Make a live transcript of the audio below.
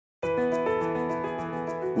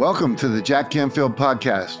Welcome to the Jack Canfield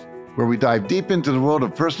Podcast, where we dive deep into the world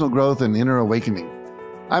of personal growth and inner awakening.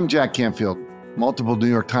 I'm Jack Canfield, multiple New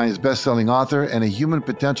York Times bestselling author and a human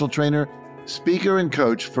potential trainer, speaker, and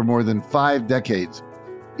coach for more than 5 decades.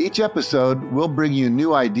 Each episode will bring you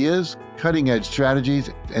new ideas, cutting-edge strategies,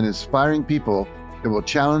 and inspiring people that will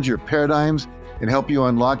challenge your paradigms and help you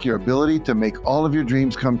unlock your ability to make all of your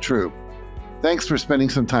dreams come true. Thanks for spending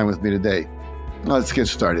some time with me today. Let's get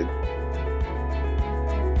started.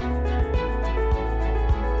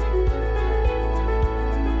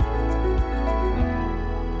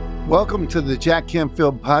 Welcome to the Jack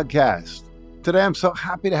Canfield Podcast. Today, I'm so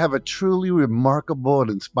happy to have a truly remarkable and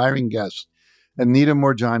inspiring guest, Anita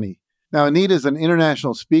Moorjani. Now, Anita is an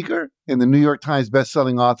international speaker and the New York Times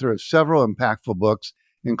bestselling author of several impactful books,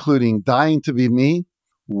 including Dying to Be Me,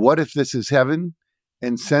 What If This Is Heaven,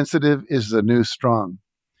 and Sensitive is the New Strong.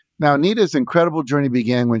 Now, Anita's incredible journey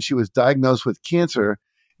began when she was diagnosed with cancer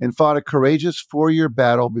and fought a courageous 4-year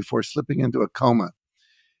battle before slipping into a coma.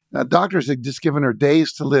 Now, doctors had just given her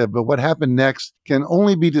days to live, but what happened next can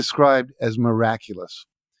only be described as miraculous.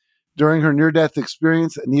 During her near-death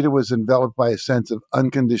experience, Anita was enveloped by a sense of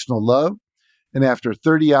unconditional love, and after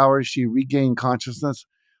 30 hours, she regained consciousness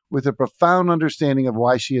with a profound understanding of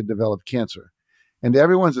why she had developed cancer. And to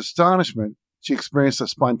everyone's astonishment, she experienced a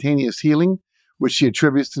spontaneous healing, which she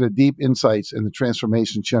attributes to the deep insights and the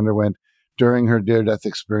transformation she underwent during her near-death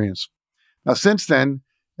experience. Now, since then,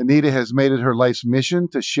 Anita has made it her life's mission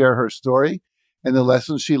to share her story and the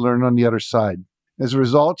lessons she learned on the other side. As a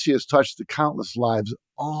result, she has touched the countless lives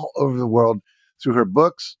all over the world through her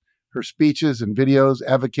books, her speeches, and videos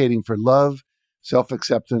advocating for love,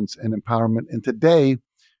 self-acceptance, and empowerment. And today,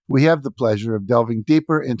 we have the pleasure of delving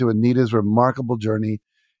deeper into Anita's remarkable journey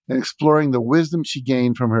and exploring the wisdom she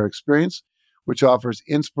gained from her experience, which offers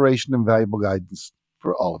inspiration and valuable guidance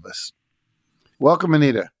for all of us. Welcome,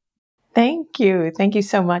 Anita. Thank you. Thank you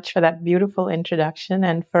so much for that beautiful introduction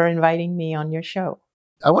and for inviting me on your show.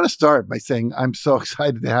 I want to start by saying I'm so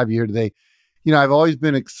excited to have you here today. You know, I've always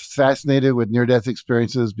been fascinated with near-death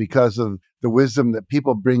experiences because of the wisdom that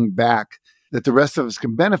people bring back that the rest of us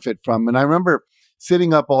can benefit from. And I remember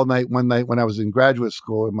sitting up all night one night when I was in graduate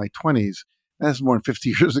school in my 20s, and that's more than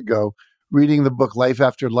 50 years ago, reading the book Life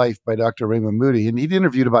After Life by Dr. Raymond Moody. And he'd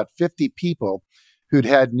interviewed about 50 people who'd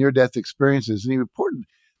had near-death experiences. And he reported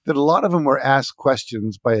that a lot of them were asked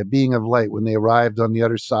questions by a being of light when they arrived on the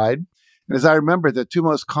other side. And as I remember, the two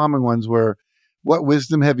most common ones were, what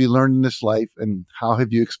wisdom have you learned in this life, and how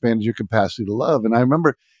have you expanded your capacity to love? And I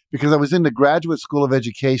remember, because I was in the Graduate School of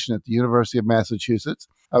Education at the University of Massachusetts,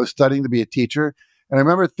 I was studying to be a teacher, and I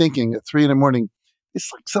remember thinking at 3 a.m,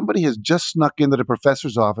 it's like somebody has just snuck into the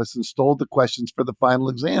professor's office and stole the questions for the final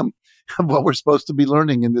exam of what we're supposed to be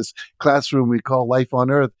learning in this classroom we call life on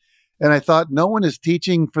Earth. And I thought, no one is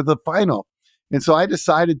teaching for the final. And so I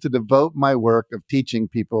decided to devote my work of teaching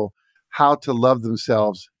people how to love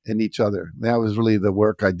themselves and each other. That was really the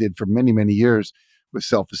work I did for many, many years with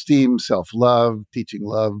self-esteem, self-love, teaching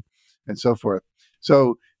love, and so forth.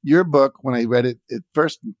 So your book, when I read it at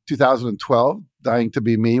first in 2012, Dying to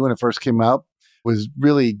Be Me, when it first came out, was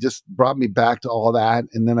really just brought me back to all that.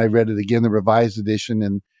 And then I read it again, the revised edition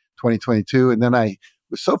in 2022. And then I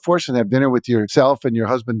was so fortunate to have dinner with yourself and your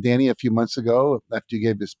husband, Danny, a few months ago after you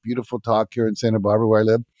gave this beautiful talk here in Santa Barbara, where I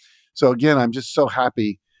live. So again, I'm just so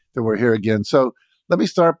happy that we're here again. So let me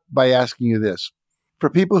start by asking you this. For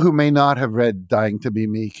people who may not have read Dying to Be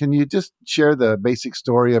Me, can you just share the basic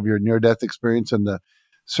story of your near-death experience and the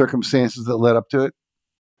circumstances that led up to it?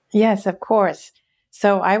 Yes, of course.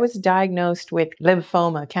 So I was diagnosed with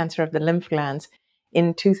lymphoma, cancer of the lymph glands,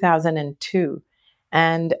 in 2002.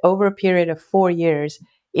 And over a period of 4 years,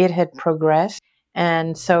 it had progressed.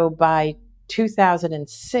 And so by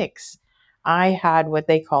 2006, I had what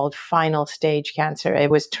they called final stage cancer. It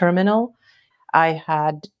was terminal. I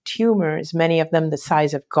had tumors, many of them the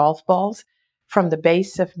size of golf balls, from the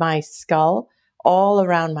base of my skull, all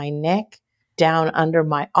around my neck, down under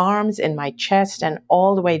my arms, in my chest, and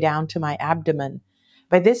all the way down to my abdomen.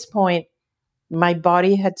 By this point, my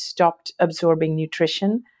body had stopped absorbing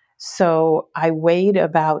nutrition. So I weighed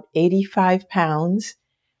about 85 pounds.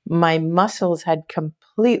 My muscles had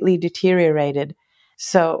completely deteriorated.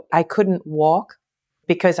 So I couldn't walk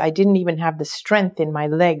because I didn't even have the strength in my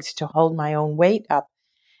legs to hold my own weight up.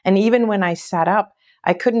 And even when I sat up,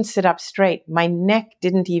 I couldn't sit up straight. My neck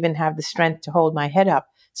didn't even have the strength to hold my head up.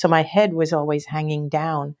 So my head was always hanging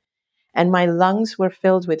down. And my lungs were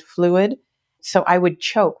filled with fluid. So I would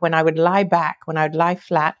choke when I would lie back, when I would lie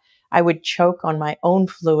flat, I would choke on my own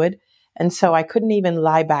fluid. And so I couldn't even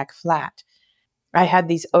lie back flat. I had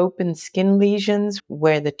these open skin lesions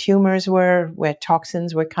where the tumors were, where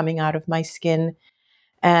toxins were coming out of my skin.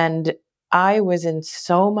 And I was in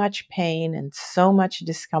so much pain and so much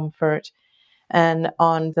discomfort. And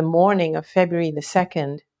on the morning of February the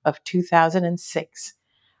 2nd of 2006,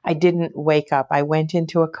 I didn't wake up. I went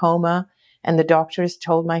into a coma, and the doctors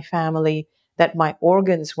told my family that my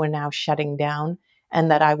organs were now shutting down and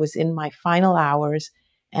that I was in my final hours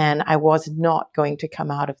and I was not going to come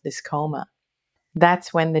out of this coma.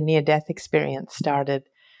 That's when the near death experience started.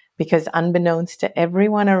 Because unbeknownst to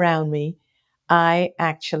everyone around me, I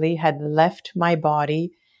actually had left my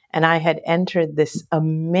body and I had entered this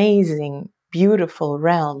amazing, beautiful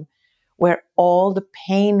realm where all the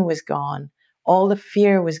pain was gone, all the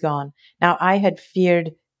fear was gone. Now, I had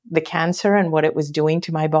feared the cancer and what it was doing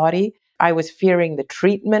to my body. I was fearing the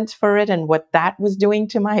treatment for it and what that was doing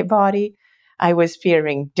to my body. I was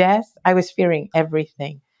fearing death. I was fearing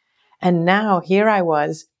everything. And now here I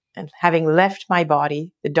was, and having left my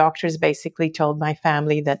body, the doctors basically told my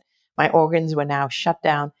family that my organs were now shut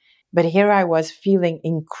down. But here I was feeling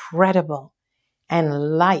incredible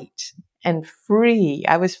and light and free.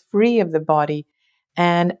 I was free of the body.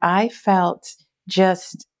 And I felt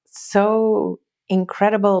just so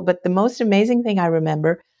incredible. But the most amazing thing I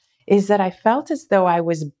remember is that I felt as though I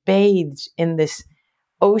was bathed in this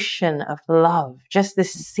ocean of love, just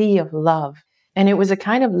this sea of love. And it was a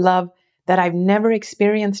kind of love that I've never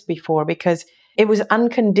experienced before because it was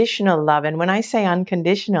unconditional love. And when I say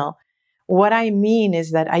unconditional, what I mean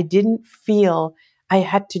is that I didn't feel I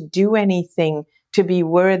had to do anything to be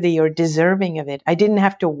worthy or deserving of it. I didn't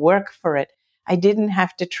have to work for it. I didn't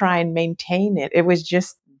have to try and maintain it. It was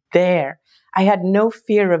just there. I had no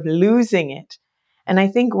fear of losing it. And I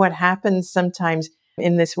think what happens sometimes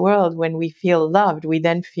in this world, when we feel loved, we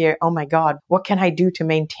then fear, oh my God, what can I do to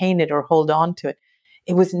maintain it or hold on to it?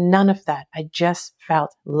 It was none of that. I just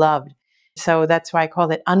felt loved. So that's why I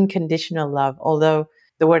call it unconditional love, although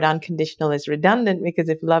the word unconditional is redundant because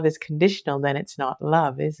if love is conditional, then it's not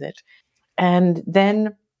love, is it? And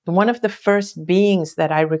then one of the first beings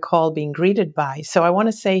that I recall being greeted by. So I want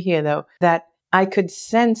to say here, though, that I could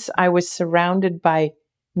sense I was surrounded by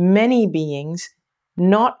many beings,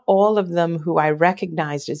 not all of them who I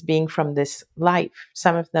recognized as being from this life.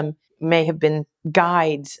 Some of them may have been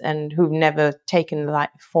guides and who've never taken the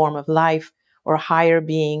form of life or higher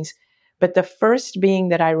beings. But the first being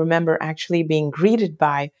that I remember actually being greeted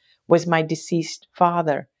by was my deceased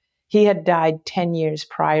father. He had died 10 years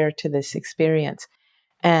prior to this experience.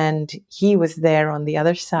 And he was there on the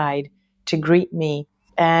other side to greet me.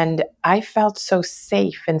 And I felt so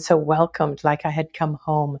safe and so welcomed, like I had come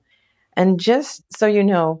home. And just so you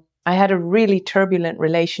know, I had a really turbulent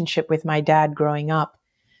relationship with my dad growing up.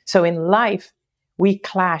 So in life, we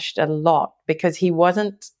clashed a lot because he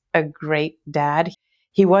wasn't a great dad.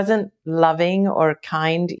 He wasn't loving or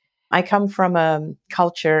kind. I come from a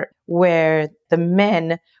culture where the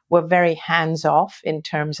men were very hands off in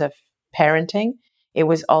terms of parenting. It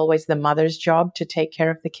was always the mother's job to take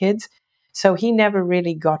care of the kids. So he never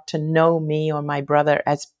really got to know me or my brother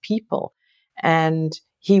as people. And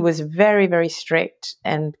he was very, very strict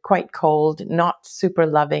and quite cold, not super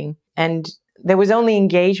loving. And there was only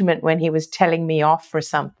engagement when he was telling me off for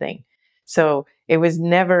something. So it was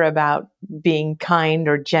never about being kind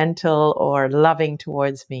or gentle or loving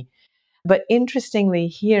towards me. But interestingly,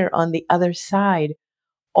 here on the other side,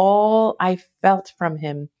 all I felt from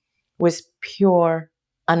him was pure,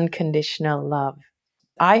 unconditional love.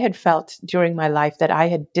 I had felt during my life that I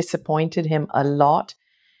had disappointed him a lot.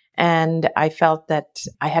 And I felt that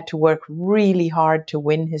I had to work really hard to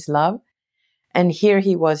win his love. And here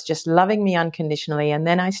he was just loving me unconditionally. And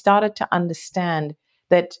then I started to understand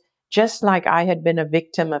that just like I had been a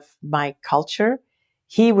victim of my culture,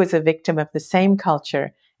 he was a victim of the same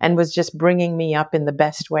culture and was just bringing me up in the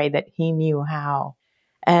best way that he knew how.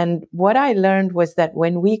 And what I learned was that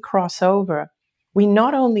when we cross over, we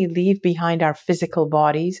not only leave behind our physical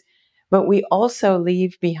bodies, but we also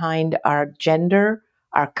leave behind our gender,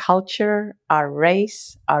 our culture, our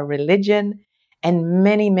race, our religion, and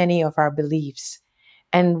many, many of our beliefs.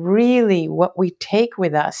 And really, what we take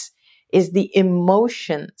with us is the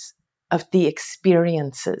emotions of the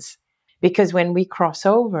experiences. Because when we cross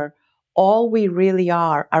over, all we really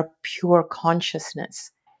are pure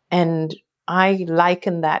consciousness. And I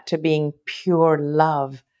liken that to being pure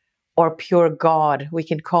love or pure God. We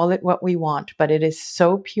can call it what we want, but it is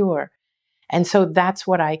so pure. And so that's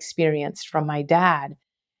what I experienced from my dad.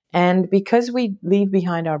 And because we leave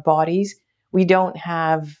behind our bodies, we don't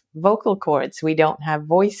have vocal cords, we don't have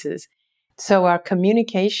voices. So our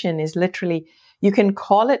communication is literally, you can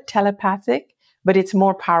call it telepathic, but it's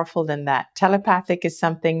more powerful than that. Telepathic is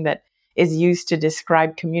something that is used to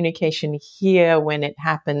describe communication here when it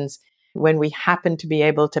happens, when we happen to be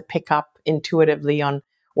able to pick up intuitively on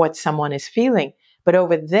what someone is feeling. But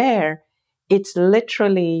over there, it's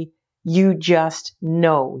literally you just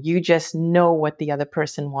know what the other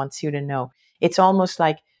person wants you to know. It's almost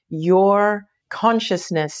like your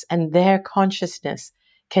consciousness and their consciousness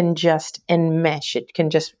can just enmesh. It can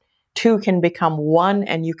just, two can become one,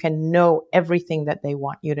 and you can know everything that they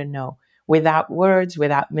want you to know without words,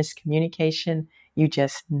 without miscommunication. You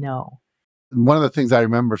just know. One of the things I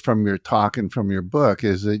remember from your talk and from your book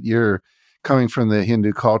is that you're coming from the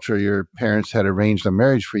Hindu culture. Your parents had arranged a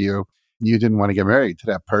marriage for you. You didn't want to get married to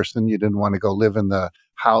that person. You didn't want to go live in the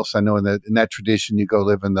house. I know in that tradition, you go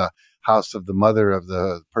live in the house of the mother of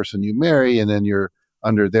the person you marry, and then you're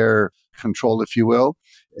under their control, if you will.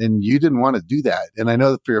 And you didn't want to do that. And I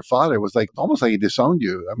know that for your father, it was like almost like he disowned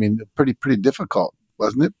you. I mean, pretty difficult,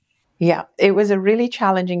 wasn't it? Yeah, it was a really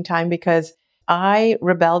challenging time because I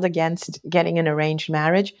rebelled against getting an arranged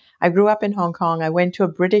marriage. I grew up in Hong Kong. I went to a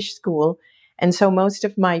British school. And so most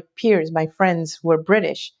of my peers, my friends, were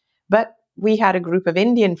British. But we had a group of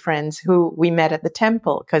Indian friends who we met at the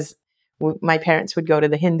temple because my parents would go to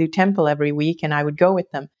the Hindu temple every week and I would go with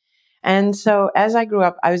them. And so as I grew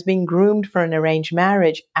up, I was being groomed for an arranged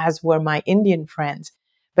marriage, as were my Indian friends.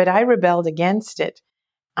 But I rebelled against it.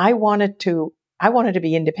 I wanted to I wanted to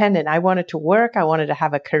be independent. I wanted to work, I wanted to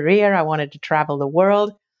have a career, I wanted to travel the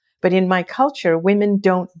world. But in my culture, women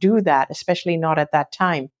don't do that, especially not at that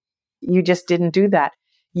time. You just didn't do that.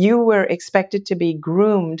 You were expected to be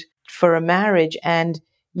groomed for a marriage, and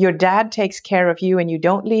your dad takes care of you and you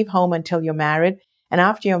don't leave home until you're married. And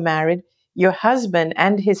after you're married, your husband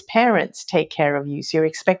and his parents take care of you. So you're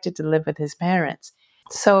expected to live with his parents.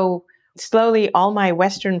 So slowly, all my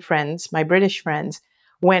Western friends, my British friends,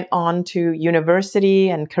 went on to university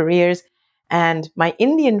and careers. And my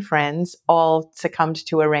Indian friends all succumbed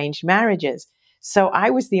to arranged marriages. So I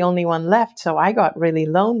was the only one left. So I got really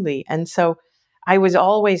lonely. And so I was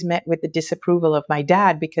always met with the disapproval of my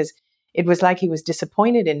dad because it was like he was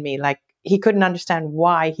disappointed in me. Like he couldn't understand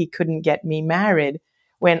why he couldn't get me married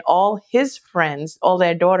when all his friends, all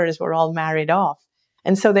their daughters were all married off.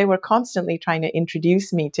 And so they were constantly trying to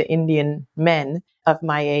introduce me to Indian men of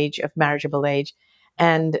my age, of marriageable age.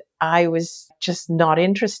 And I was just not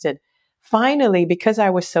interested. Finally, because I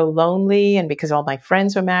was so lonely and because all my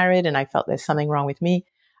friends were married and I felt there's something wrong with me,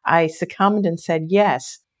 I succumbed and said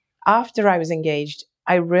yes. After I was engaged,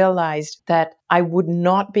 I realized that I would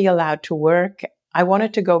not be allowed to work. I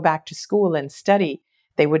wanted to go back to school and study.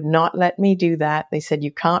 They would not let me do that. They said,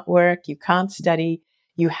 you can't work, you can't study,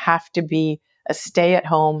 you have to be a stay at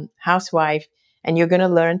home housewife, and you're going to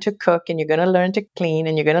learn to cook and you're going to learn to clean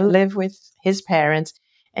and you're going to live with his parents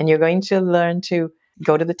and you're going to learn to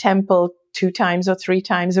go to the temple 2 times or 3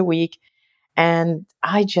 times a week. And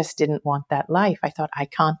I just didn't want that life. I thought, I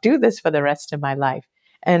can't do this for the rest of my life.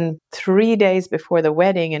 And 3 days before the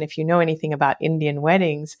wedding, and if you know anything about Indian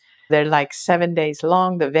weddings, they're like 7 days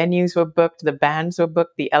long. The venues were booked, the bands were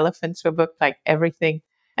booked, the elephants were booked, like everything.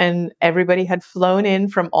 And everybody had flown in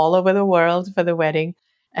from all over the world for the wedding.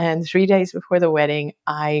 And 3 days before the wedding,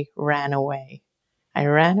 I ran away. I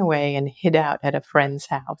ran away and hid out at a friend's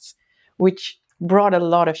house, which brought a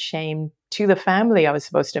lot of shame to the family I was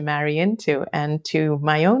supposed to marry into and to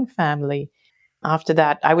my own family. After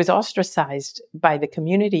that, I was ostracized by the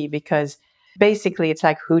community because basically it's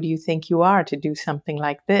like, who do you think you are to do something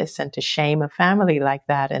like this and to shame a family like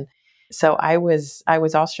that? And so I was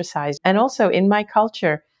ostracized. And also in my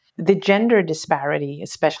culture, the gender disparity,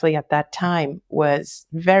 especially at that time, was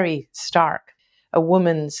very stark. A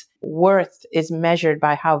woman's worth is measured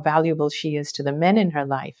by how valuable she is to the men in her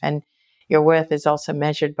life. And your worth is also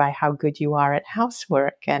measured by how good you are at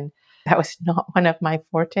housework. And that was not one of my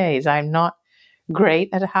fortes. I'm not great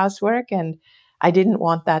at housework, and I didn't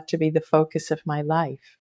want that to be the focus of my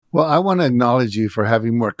life. Well, I want to acknowledge you for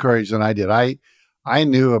having more courage than I did. I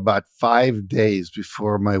knew about 5 days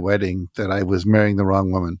before my wedding that I was marrying the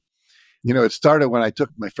wrong woman. You know, it started when I took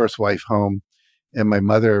my first wife home, and my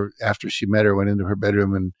mother, after she met her, went into her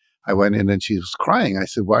bedroom, and I went in and she was crying. I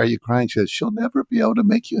said, "Why are you crying?" She said, "She'll never be able to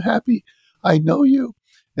make you happy. I know you."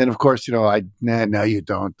 And of course, no, you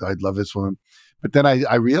don't. I love this woman. But then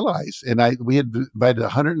I realized, and we had invited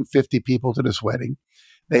 150 people to this wedding.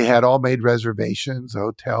 They had all made reservations,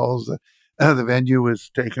 hotels, the venue was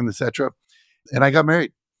taken, etc. And I got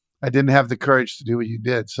married. I didn't have the courage to do what you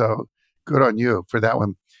did. So good on you for that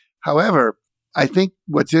one. However, I think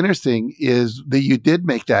what's interesting is that you did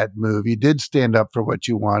make that move. You did stand up for what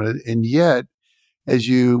you wanted. And yet, as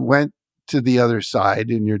you went to the other side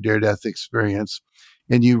in your near-death experience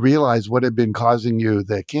and you realize what had been causing you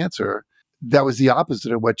the cancer, that was the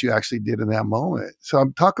opposite of what you actually did in that moment.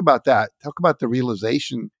 So talk about that. Talk about the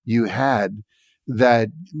realization you had that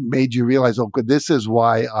made you realize, oh, good, this is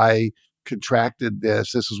why I contracted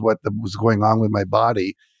this. This is what was going on with my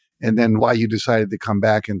body. And then why you decided to come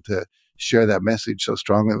back and to share that message so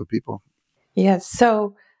strongly with people. Yes.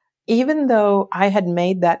 So even though I had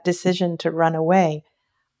made that decision to run away,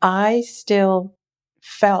 I still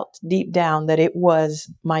felt deep down that it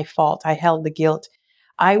was my fault. I held the guilt.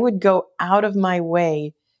 I would go out of my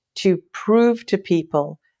way to prove to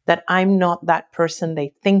people that I'm not that person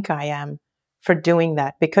they think I am for doing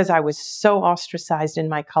that because I was so ostracized in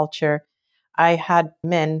my culture. I had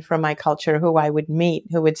men from my culture who I would meet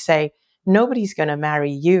who would say, nobody's going to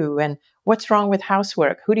marry you. And what's wrong with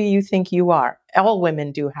housework? Who do you think you are? All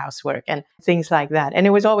women do housework and things like that. And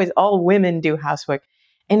it was always all women do housework.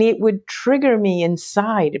 And it would trigger me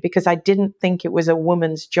inside because I didn't think it was a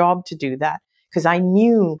woman's job to do that. Because I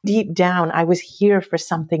knew deep down I was here for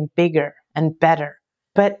something bigger and better.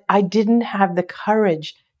 But I didn't have the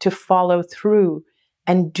courage to follow through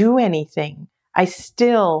and do anything. I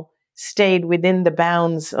still stayed within the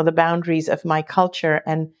bounds or the boundaries of my culture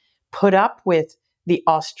and put up with the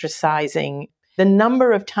ostracizing. The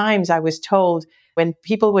number of times I was told when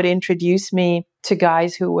people would introduce me to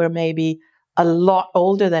guys who were maybe a lot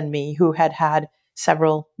older than me, who had had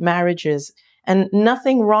several marriages, and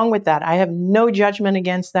nothing wrong with that. I have no judgment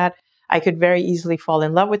against that. I could very easily fall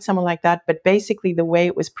in love with someone like that. But basically, the way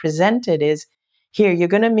it was presented is here, you're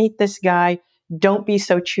going to meet this guy. Don't be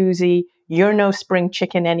so choosy. You're no spring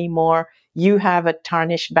chicken anymore. You have a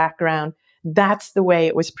tarnished background. That's the way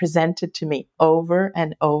it was presented to me over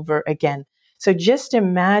and over again. So just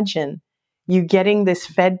imagine you getting this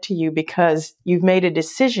fed to you because you've made a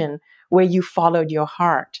decision where you followed your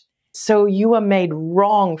heart. So you were made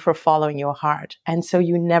wrong for following your heart. And so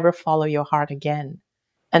you never follow your heart again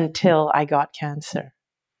until I got cancer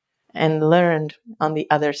and learned on the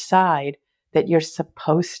other side that you're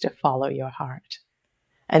supposed to follow your heart.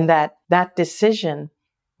 And that decision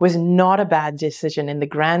was not a bad decision in the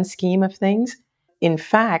grand scheme of things. In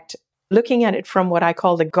fact, looking at it from what I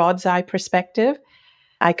call the God's eye perspective,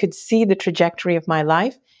 I could see the trajectory of my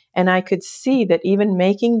life, and I could see that even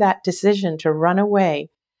making that decision to run away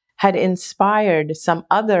had inspired some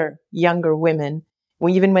other younger women,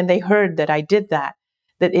 even when they heard that I did that,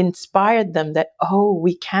 that inspired them that, oh,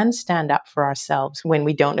 we can stand up for ourselves when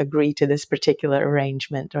we don't agree to this particular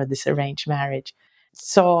arrangement or this arranged marriage.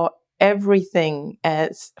 Saw everything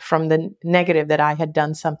as from the negative that I had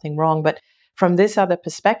done something wrong. But from this other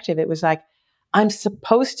perspective, it was like, I'm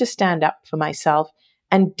supposed to stand up for myself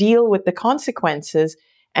and deal with the consequences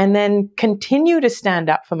and then continue to stand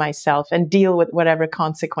up for myself and deal with whatever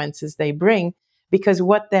consequences they bring. Because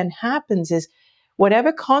what then happens is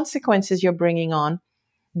whatever consequences you're bringing on,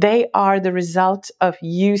 they are the result of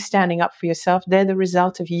you standing up for yourself. They're the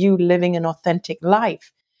result of you living an authentic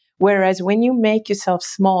life. Whereas when you make yourself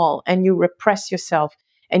small and you repress yourself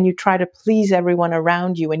and you try to please everyone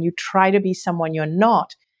around you and you try to be someone you're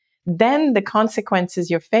not, then the consequences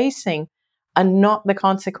you're facing are not the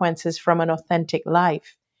consequences from an authentic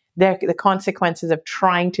life. They're the consequences of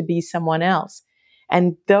trying to be someone else.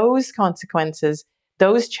 And those consequences,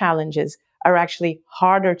 those challenges are actually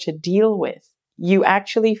harder to deal with. You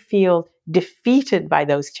actually feel defeated by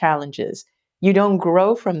those challenges. You don't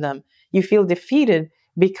grow from them. You feel defeated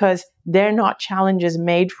because they're not challenges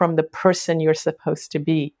made from the person you're supposed to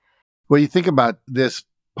be. Well, you think about this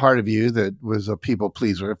part of you that was a people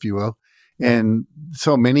pleaser, if you will, and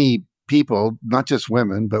so many people, not just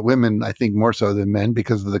women, but women, I think more so than men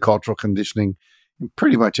because of the cultural conditioning in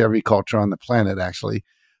pretty much every culture on the planet, actually,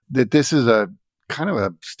 that this is a kind of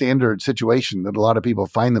a standard situation that a lot of people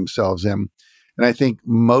find themselves in. And I think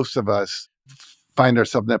most of us find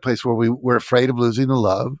ourselves in that place where we're afraid of losing the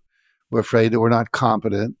love. We're afraid that we're not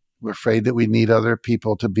competent. We're afraid that we need other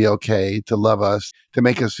people to be okay, to love us, to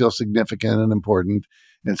make us feel significant and important,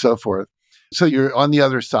 and so forth. So you're on the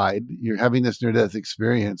other side. You're having this near-death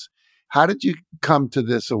experience. How did you come to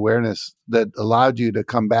this awareness that allowed you to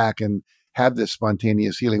come back and have this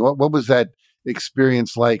spontaneous healing? What was that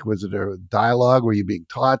experience like? Was it a dialogue? Were you being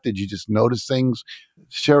taught? Did you just notice things?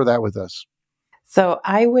 Share that with us. So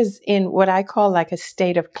I was in what I call like a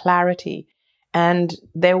state of clarity. And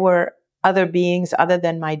there were other beings other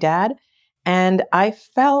than my dad. And I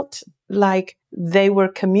felt like they were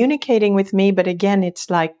communicating with me. But again, it's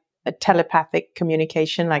like a telepathic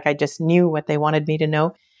communication. Like I just knew what they wanted me to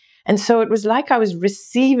know. And so it was like I was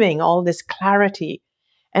receiving all this clarity.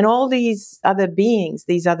 And all these other beings,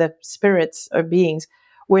 these other spirits or beings,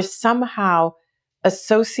 were somehow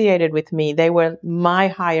associated with me. They were my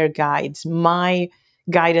higher guides, my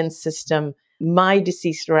guidance system, my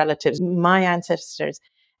deceased relatives, my ancestors.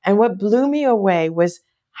 And what blew me away was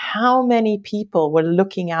how many people were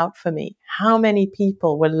looking out for me, how many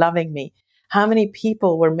people were loving me, how many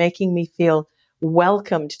people were making me feel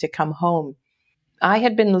welcomed to come home. I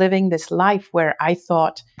had been living this life where I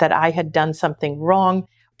thought that I had done something wrong.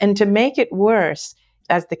 And to make it worse,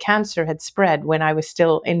 as the cancer had spread when I was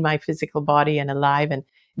still in my physical body and alive and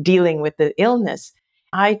dealing with the illness,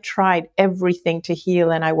 I tried everything to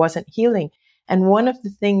heal and I wasn't healing. And one of the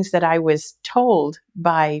things that I was told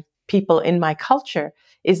by people in my culture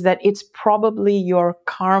is that it's probably your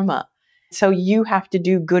karma. So you have to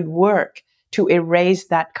do good work to erase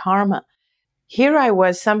that karma. Here I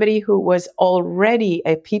was, somebody who was already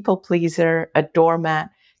a people pleaser, a doormat,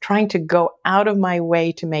 trying to go out of my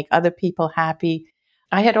way to make other people happy.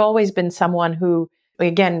 I had always been someone who,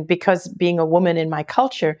 again, because being a woman in my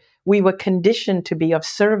culture, we were conditioned to be of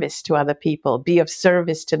service to other people, be of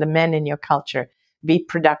service to the men in your culture, be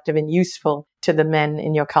productive and useful to the men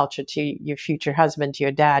in your culture, to your future husband, to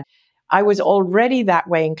your dad. I was already that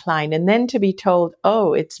way inclined. And then to be told,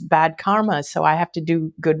 oh, it's bad karma, so I have to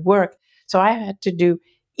do good work. So I had to do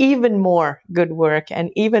even more good work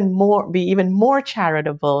and be even more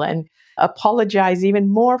charitable and apologize even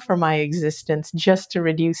more for my existence just to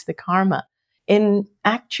reduce the karma. In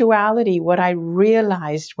actuality, what I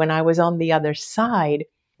realized when I was on the other side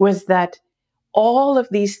was that all of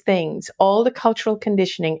these things, all the cultural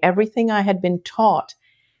conditioning, everything I had been taught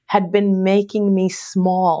had been making me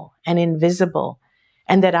small and invisible,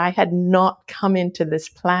 and that I had not come into this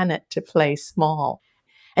planet to play small.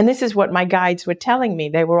 And this is what my guides were telling me.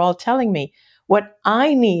 They were all telling me what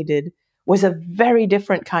I needed was a very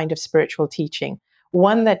different kind of spiritual teaching,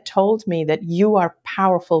 one that told me that you are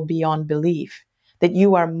powerful beyond belief, that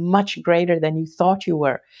you are much greater than you thought you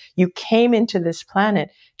were. You came into this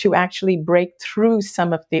planet to actually break through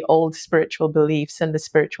some of the old spiritual beliefs and the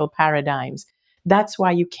spiritual paradigms. That's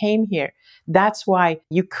why you came here. That's why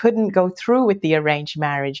you couldn't go through with the arranged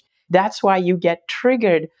marriage. That's why you get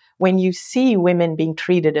triggered when you see women being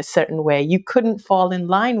treated a certain way. You couldn't fall in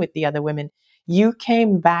line with the other women. You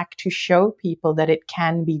came back to show people that it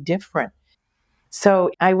can be different.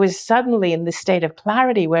 So I was suddenly in this state of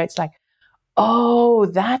clarity where it's like, oh,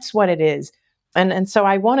 that's what it is. And so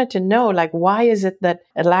I wanted to know, like, why is it that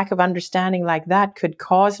a lack of understanding like that could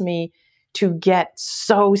cause me to get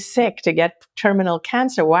so sick, to get terminal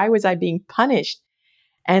cancer? Why was I being punished?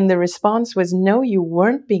 And the response was, no, you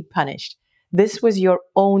weren't being punished. This was your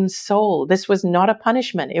own soul. This was not a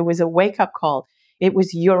punishment. It was a wake up call. It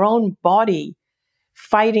was your own body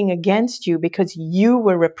fighting against you because you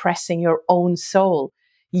were repressing your own soul.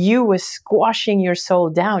 You were squashing your soul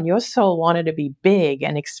down. Your soul wanted to be big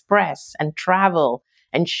and express and travel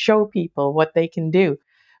and show people what they can do.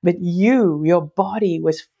 But your body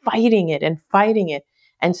was fighting it and fighting it.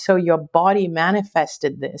 And so your body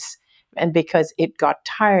manifested this. And because it got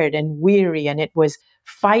tired and weary and it was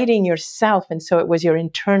fighting yourself. And so it was your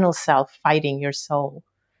internal self fighting your soul.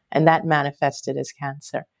 And that manifested as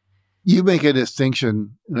cancer. You make a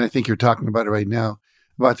distinction, and I think you're talking about it right now,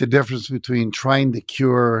 about the difference between trying to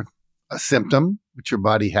cure a symptom, which your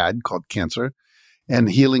body had called cancer, and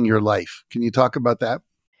healing your life. Can you talk about that?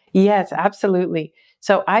 Yes, absolutely.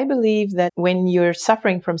 So I believe that when you're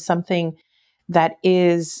suffering from something that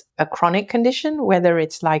is a chronic condition, whether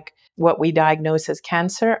it's like what we diagnose as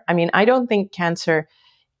cancer, I mean, I don't think cancer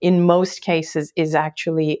in most cases is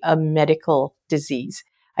actually a medical disease.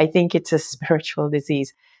 I think it's a spiritual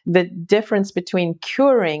disease. The difference between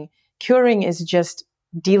curing is just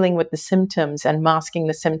dealing with the symptoms and masking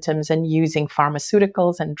the symptoms and using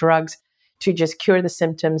pharmaceuticals and drugs to just cure the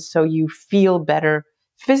symptoms so you feel better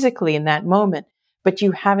physically in that moment, but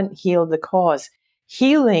you haven't healed the cause.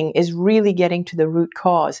 Healing is really getting to the root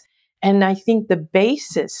cause. And I think the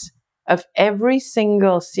basis of every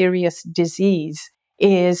single serious disease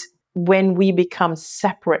is when we become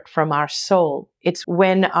separate from our soul. It's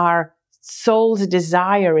when our soul's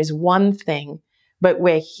desire is one thing, but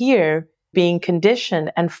we're here being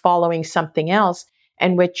conditioned and following something else,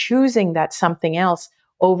 and we're choosing that something else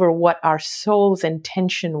over what our soul's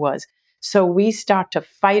intention was. So we start to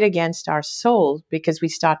fight against our soul because we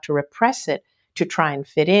start to repress it to try and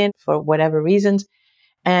fit in for whatever reasons.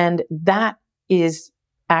 And that is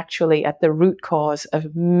actually at the root cause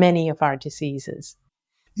of many of our diseases.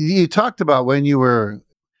 You talked about when you were,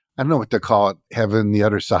 I don't know what to call it, heaven, the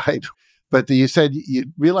other side, but you said you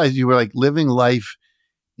realized you were like living life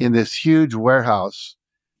in this huge warehouse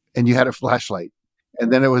and you had a flashlight.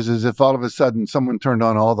 And then it was as if all of a sudden someone turned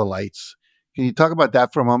on all the lights Can you talk about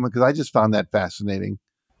that for a moment? Because I just found that fascinating.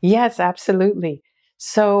 Yes, absolutely.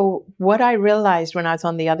 So, what I realized when I was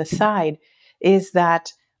on the other side is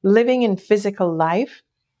that living in physical life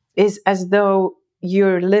is as though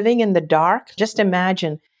you're living in the dark. Just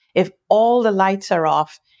imagine if all the lights are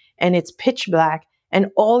off and it's pitch black, and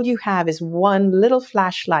all you have is one little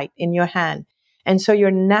flashlight in your hand. And so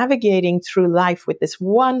you're navigating through life with this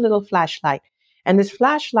one little flashlight. And this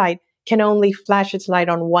flashlight can only flash its light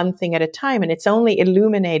on one thing at a time. And it's only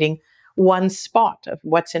illuminating one spot of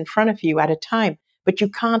what's in front of you at a time. But you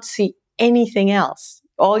can't see anything else.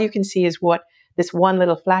 All you can see is what this one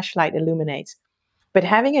little flashlight illuminates. But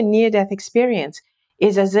having a near death experience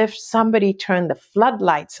is as if somebody turned the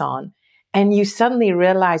floodlights on and you suddenly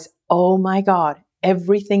realize, oh my God,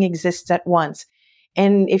 everything exists at once.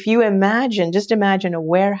 And if you imagine, just imagine a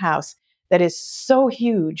warehouse that is so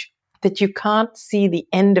huge that you can't see the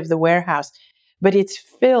end of the warehouse, but it's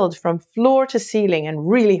filled from floor to ceiling and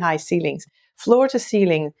really high ceilings, floor to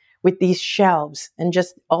ceiling with these shelves and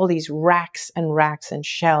just all these racks and racks and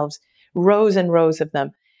shelves, rows and rows of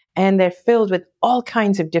them. And they're filled with all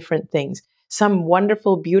kinds of different things, some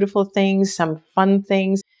wonderful, beautiful things, some fun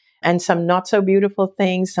things, and some not so beautiful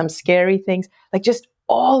things, some scary things, like just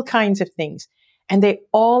all kinds of things. And they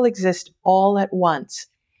all exist all at once.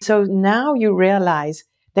 So now you realize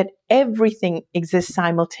that everything exists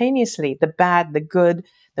simultaneously: the bad, the good,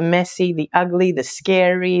 the messy, the ugly, the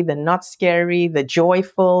scary, the not scary, the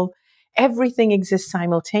joyful. Everything exists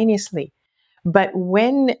simultaneously. But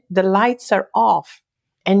when the lights are off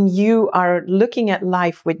and you are looking at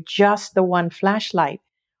life with just the one flashlight,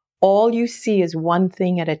 all you see is one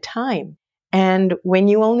thing at a time. And when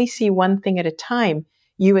you only see one thing at a time,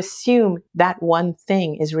 you assume that one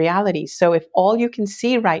thing is reality. So if all you can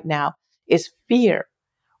see right now is fear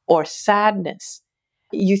or sadness,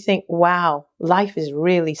 you think, wow, life is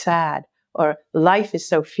really sad, or life is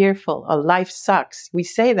so fearful, or life sucks. We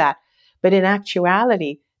say that. But in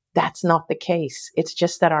actuality, that's not the case. It's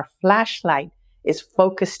just that our flashlight is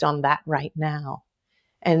focused on that right now.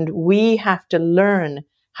 And we have to learn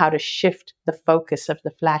how to shift the focus of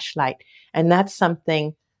the flashlight. And that's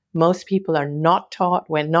something most people are not taught.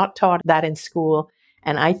 We're not taught that in school.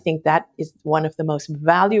 And I think that is one of the most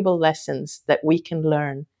valuable lessons that we can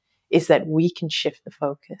learn, is that we can shift the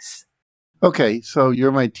focus. Okay, so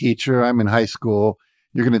you're my teacher. I'm in high school.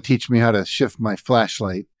 You're going to teach me how to shift my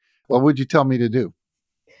flashlight. What would you tell me to do?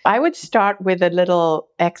 I would start with a little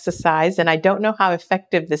exercise, and I don't know how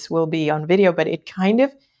effective this will be on video, but it kind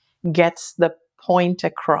of gets the point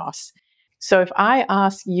across. So if I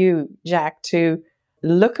ask you, Jack, to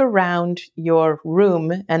look around your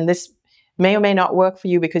room, and this may or may not work for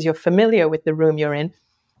you because you're familiar with the room you're in,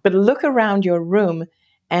 but look around your room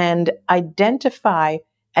and identify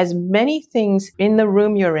as many things in the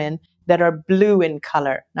room you're in that are blue in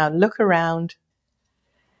color. Now look around.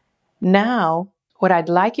 Now, what I'd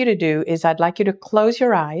like you to do is I'd like you to close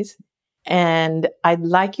your eyes, and I'd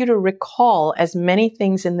like you to recall as many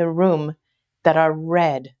things in the room that are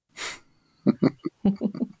red.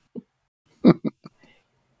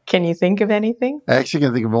 Can you think of anything? I actually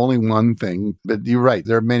can think of only one thing, but you're right.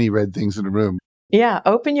 There are many red things in the room. Yeah,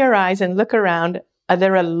 open your eyes and look around. Are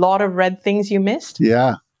there a lot of red things you missed?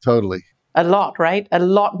 Yeah, totally. A lot, right? A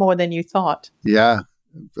lot more than you thought. Yeah,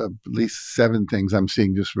 at least 7 things I'm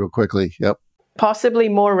seeing just real quickly. Yep, Possibly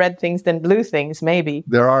more red things than blue things, maybe.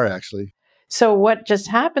 there are actually. So, what just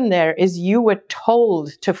happened there is you were told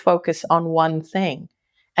to focus on one thing.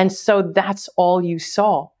 And so that's all you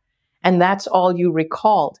saw. And that's all you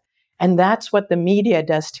recalled. And that's what the media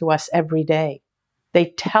does to us every day.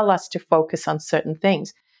 They tell us to focus on certain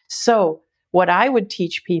things. So, what I would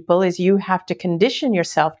teach people is you have to condition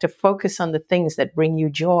yourself to focus on the things that bring you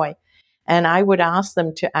joy. And I would ask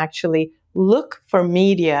them to actually look for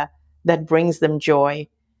media that brings them joy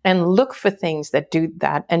and look for things that do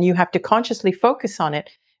that. And you have to consciously focus on it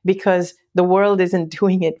because the world isn't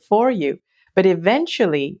doing it for you. But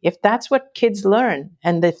eventually, if that's what kids learn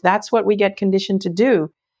and if that's what we get conditioned to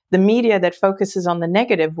do, the media that focuses on the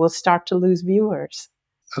negative will start to lose viewers.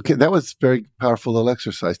 Okay, that was very powerful little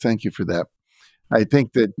exercise. Thank you for that. I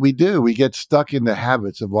think that we do. We get stuck in the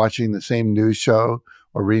habits of watching the same news show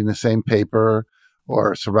or reading the same paper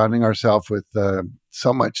or surrounding ourselves with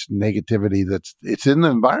so much negativity it's in the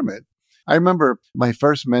environment. I remember my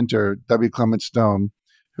first mentor, W. Clement Stone,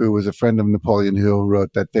 who was a friend of Napoleon Hill, who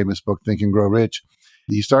wrote that famous book, Think and Grow Rich.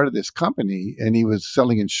 He started this company and he was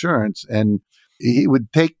selling insurance, and he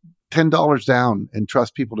would take $10 down and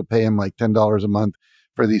trust people to pay him like $10 a month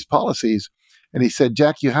for these policies. And he said,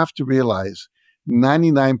 Jack, you have to realize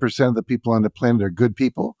 99% of the people on the planet are good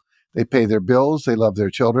people. They pay their bills. They love their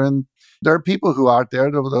children. There are people who out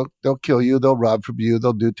there, they'll kill you, they'll rob from you,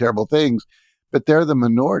 they'll do terrible things, but they're the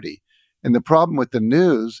minority. And the problem with the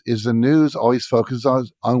news is the news always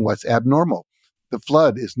focuses on what's abnormal. The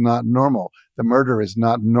flood is not normal. The murder is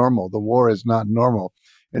not normal. The war is not normal.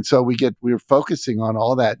 And so we're focusing on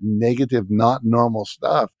all that negative, not normal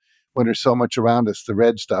stuff when there's so much around us, the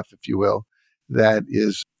red stuff, if you will, that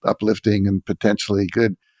is uplifting and potentially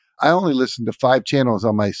good. I only listen to 5 channels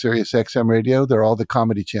on my Sirius XM radio. They're all the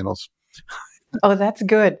comedy channels. Oh, that's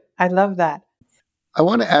good. I love that. I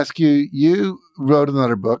want to ask you, you wrote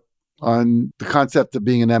another book on the concept of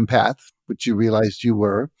being an empath, which you realized you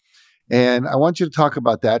were. And I want you to talk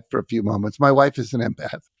about that for a few moments. My wife is an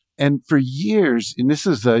empath. And for years, and this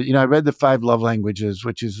is, I read the 5 love languages,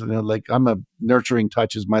 which is like I'm a nurturing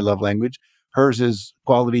touch is my love language. Hers is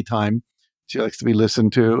quality time. She likes to be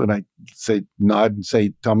listened to. And I say, nod and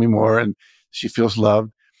say, tell me more. And she feels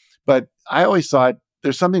loved. But I always thought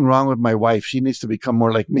there's something wrong with my wife. She needs to become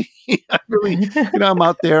more like me. I really, I'm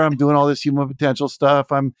out there, I'm doing all this human potential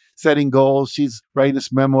stuff. I'm setting goals. She's writing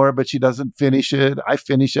this memoir, but she doesn't finish it. I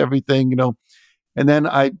finish everything, And then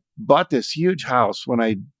I bought this huge house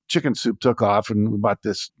when Chicken Soup took off, and we bought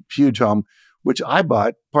this huge home, which I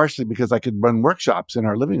bought partially because I could run workshops in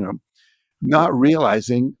our living room, not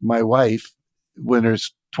realizing my wife, when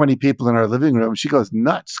there's 20 people in our living room, she goes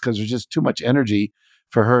nuts because there's just too much energy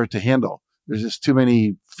for her to handle. There's just too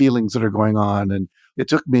many feelings that are going on. And it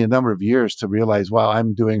took me a number of years to realize, wow,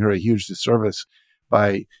 I'm doing her a huge disservice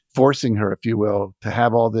by forcing her, if you will, to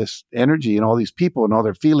have all this energy and all these people and all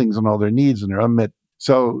their feelings and all their needs and their unmet.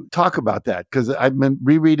 So talk about that, because I've been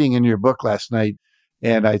rereading in your book last night,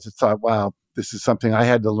 and I just thought, wow, this is something I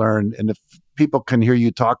had to learn. And if people can hear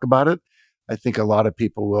you talk about it, I think a lot of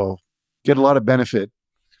people will get a lot of benefit.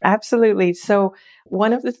 Absolutely. So,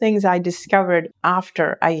 one of the things I discovered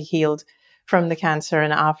after I healed from the cancer,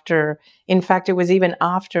 and after, in fact, it was even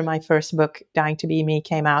after my first book, Dying to Be Me,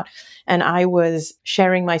 came out, and I was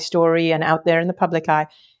sharing my story and out there in the public eye.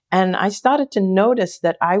 And I started to notice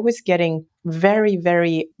that I was getting very,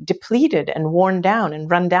 very depleted and worn down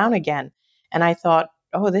and run down again. And I thought,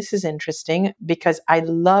 oh, this is interesting because I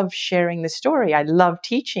love sharing the story. I love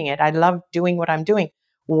teaching it. I love doing what I'm doing.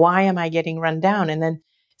 Why am I getting run down? And then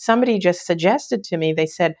somebody just suggested to me, they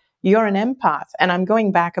said, you're an empath. And I'm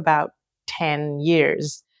going back about 10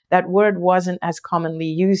 years. That word wasn't as commonly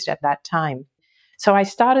used at that time. So I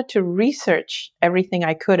started to research everything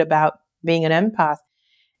I could about being an empath,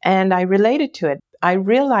 and I related to it. I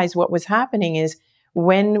realized what was happening is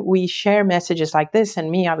when we share messages like this, and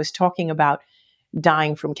me, I was talking about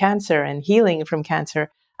dying from cancer and healing from cancer,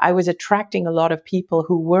 I was attracting a lot of people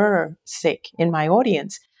who were sick in my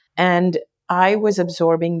audience, and I was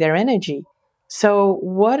absorbing their energy. So,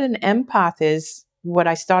 what an empath is, what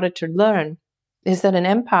I started to learn is that an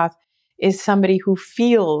empath is somebody who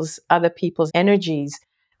feels other people's energies,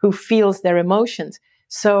 who feels their emotions.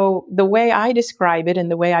 So, the way I describe it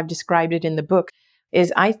and the way I've described it in the book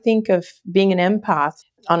is I think of being an empath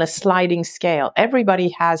on a sliding scale. Everybody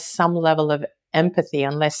has some level of empathy,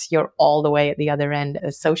 unless you're all the way at the other end, a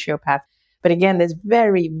sociopath. But again, there's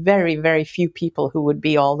very, very, very few people who would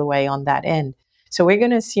be all the way on that end. So we're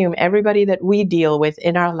going to assume everybody that we deal with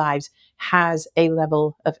in our lives has a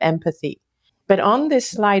level of empathy. But on this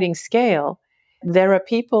sliding scale, there are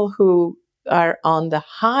people who are on the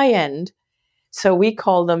high end, so we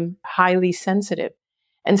call them highly sensitive.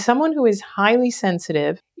 And someone who is highly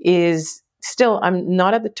sensitive is still, I'm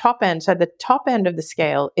not at the top end. So at the top end of the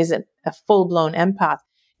scale is a full blown empath.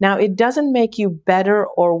 Now, it doesn't make you better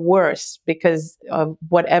or worse because of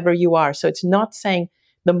whatever you are. So it's not saying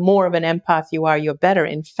the more of an empath you are, you're better.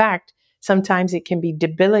 In fact, sometimes it can be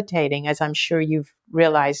debilitating, as I'm sure you've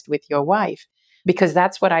realized with your wife, because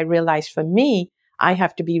that's what I realized for me. I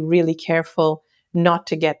have to be really careful not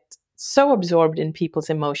to get so absorbed in people's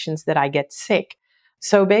emotions that I get sick.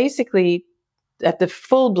 So basically, at the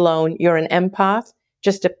full blown, you're an empath.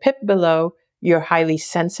 Just a pip below, you're highly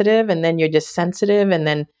sensitive, and then you're just sensitive, and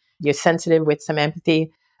then you're sensitive with some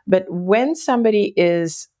empathy. But when somebody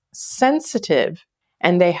is sensitive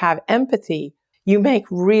and they have empathy, you make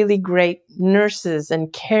really great nurses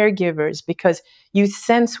and caregivers because you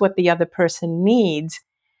sense what the other person needs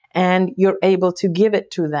and you're able to give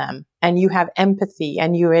it to them, and you have empathy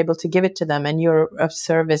and you're able to give it to them, and you're of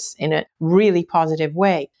service in a really positive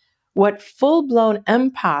way. What full-blown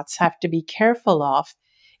empaths have to be careful of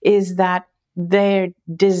is that their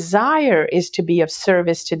desire is to be of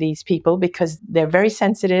service to these people because they're very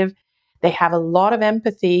sensitive, they have a lot of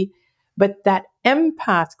empathy, but that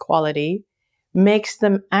empath quality makes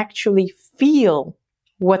them actually feel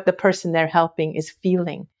what the person they're helping is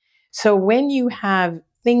feeling. So when you have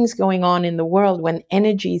things going on in the world, when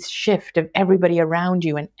energies shift of everybody around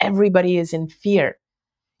you and everybody is in fear,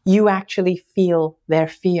 you actually feel their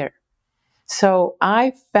fear. So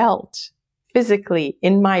I felt physically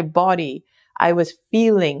in my body, I was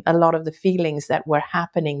feeling a lot of the feelings that were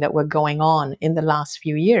happening, that were going on in the last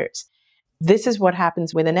few years. This is what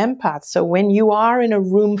happens with an empath. So when you are in a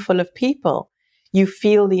room full of people, you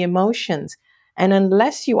feel the emotions. And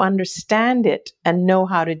unless you understand it and know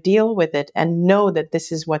how to deal with it and know that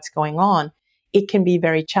this is what's going on, it can be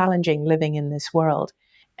very challenging living in this world.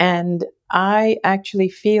 And I actually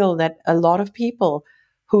feel that a lot of people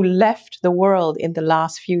who left the world in the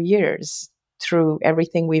last few years through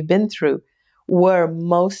everything we've been through were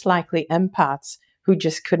most likely empaths who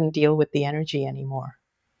just couldn't deal with the energy anymore.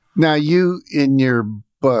 Now, you, in your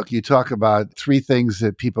book, you talk about three things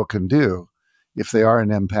that people can do if they are an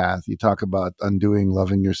empath. You talk about undoing,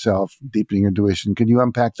 loving yourself, deepening your intuition. Can you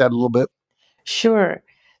unpack that a little bit? Sure.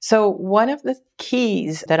 So, one of the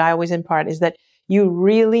keys that I always impart is that you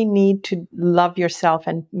really need to love yourself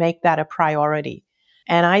and make that a priority.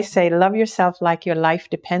 And I say, love yourself like your life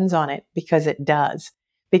depends on it, because it does.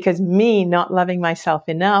 Because me not loving myself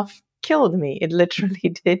enough killed me. It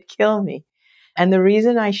literally did kill me. And the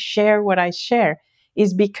reason I share what I share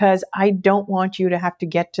is because I don't want you to have to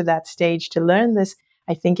get to that stage to learn this.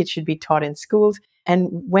 I think it should be taught in schools. And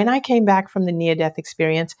when I came back from the near death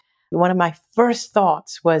experience, one of my first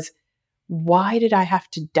thoughts was, why did I have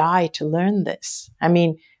to die to learn this? I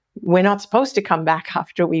mean, we're not supposed to come back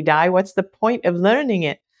after we die. What's the point of learning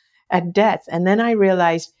it at death? And then I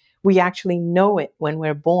realized we actually know it when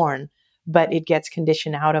we're born, but it gets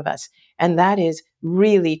conditioned out of us. And that is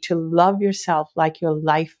really to love yourself like your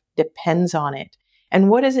life depends on it. And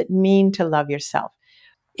what does it mean to love yourself?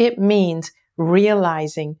 It means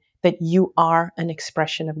realizing that you are an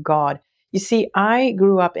expression of God. You see, I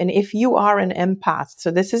grew up, and if you are an empath,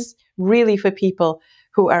 so this is really for people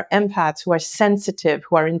who are empaths, who are sensitive,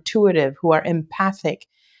 who are intuitive, who are empathic.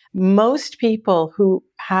 Most people who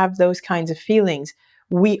have those kinds of feelings,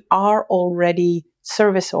 we are already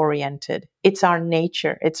service oriented. It's our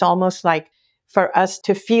nature. It's almost like for us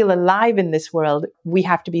to feel alive in this world, we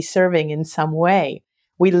have to be serving in some way.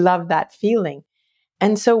 We love that feeling.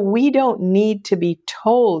 And so we don't need to be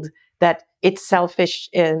told that it's selfish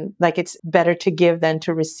and like it's better to give than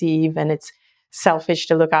to receive, and it's selfish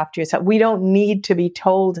to look after yourself. We don't need to be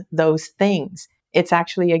told those things. It's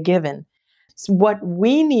actually a given. So what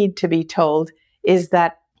we need to be told is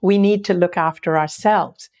that we need to look after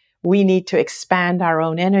ourselves. We need to expand our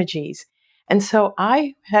own energies. And so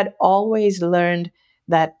I had always learned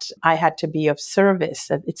that I had to be of service,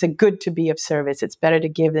 that it's a good to be of service. It's better to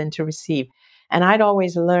give than to receive. And I'd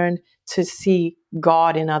always learned to see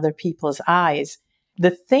God in other people's eyes.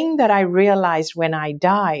 The thing that I realized when I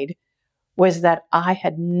died was that I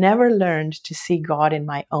had never learned to see God in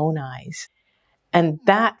my own eyes. And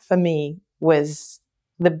that for me was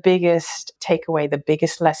the biggest takeaway, the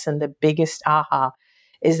biggest lesson, the biggest aha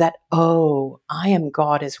is that, oh, I am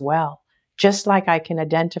God as well. Just like I can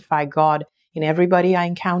identify God in everybody I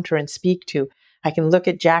encounter and speak to, I can look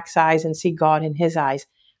at Jack's eyes and see God in his eyes.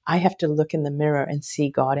 I have to look in the mirror and see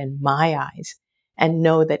God in my eyes and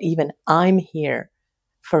know that even I'm here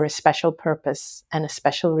for a special purpose and a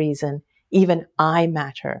special reason. Even I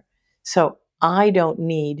matter. So I don't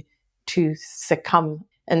need to succumb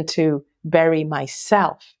and to bury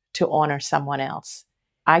myself to honor someone else.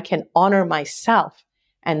 I can honor myself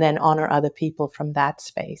and then honor other people from that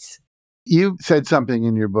space. You said something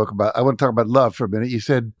in your book about, I want to talk about love for a minute. You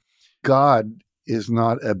said, God is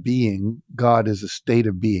not a being, God is a state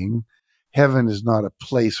of being. Heaven is not a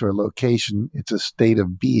place or a location, it's a state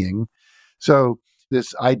of being. So,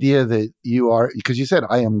 this idea that you are, because you said,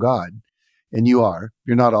 I am God, and you're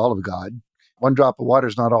not all of God. One drop of water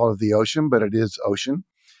is not all of the ocean, but it is ocean.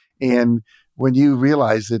 And when you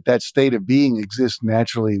realize that that state of being exists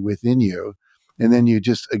naturally within you, and then you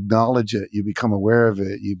just acknowledge it, you become aware of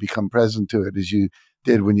it, you become present to it, as you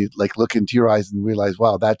did when you like look into your eyes and realize,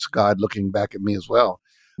 wow, that's God looking back at me as well.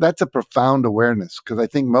 That's a profound awareness, because I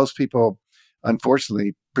think most people,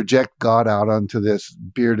 unfortunately, project God out onto this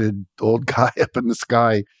bearded old guy up in the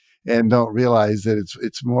sky and don't realize that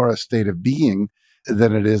it's more a state of being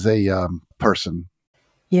than it is a person.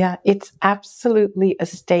 Yeah, it's absolutely a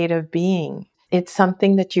state of being. It's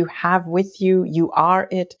something that you have with you. You are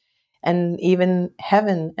it, and even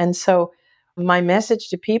heaven. And so, my message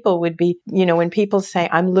to people would be, when people say,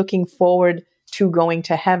 I'm looking forward to going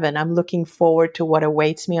to heaven, I'm looking forward to what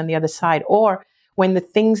awaits me on the other side, or when the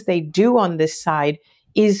things they do on this side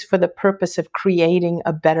is for the purpose of creating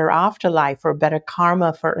a better afterlife or better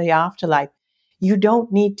karma for the afterlife, you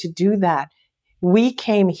don't need to do that. We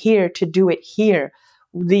came here to do it here.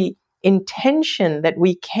 The intention that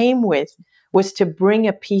we came with was to bring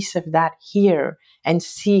a piece of that here and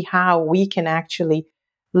see how we can actually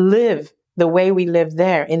live the way we live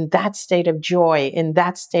there, in that state of joy, in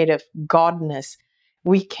that state of godness.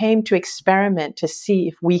 We came to experiment to see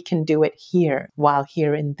if we can do it here while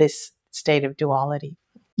here in this state of duality.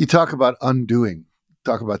 You talk about undoing.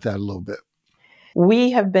 Talk about that a little bit.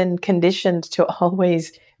 We have been conditioned to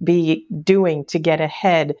always be doing, to get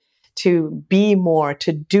ahead, to be more,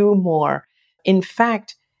 to do more. In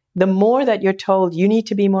fact, the more that you're told, you need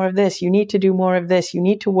to be more of this, you need to do more of this, you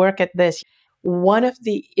need to work at this. One of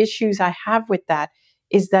the issues I have with that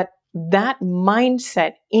is that that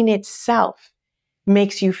mindset in itself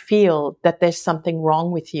makes you feel that there's something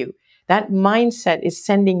wrong with you. That mindset is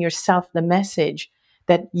sending yourself the message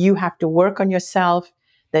that you have to work on yourself,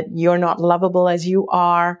 that you're not lovable as you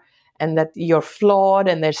are, and that you're flawed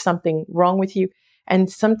and there's something wrong with you.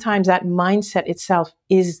 And sometimes that mindset itself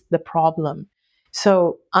is the problem.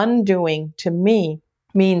 So undoing to me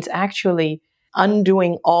means actually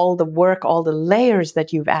undoing all the work, all the layers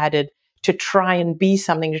that you've added to try and be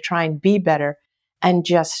something, to try and be better, and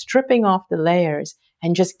just stripping off the layers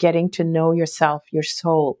and just getting to know yourself, your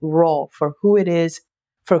soul, raw for who it is,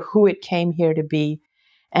 for who it came here to be.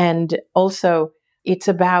 And also, it's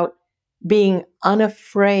about being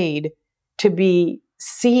unafraid to be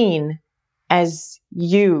seen as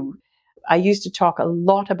you. I used to talk a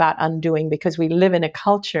lot about undoing because we live in a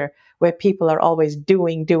culture where people are always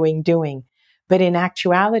doing, doing, doing. But in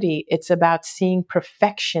actuality, it's about seeing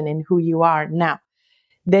perfection in who you are. Now,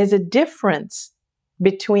 there's a difference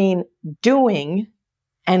between doing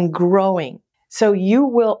and growing. So you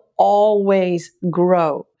will always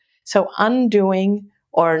grow. So undoing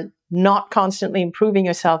or not constantly improving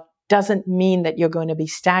yourself doesn't mean that you're going to be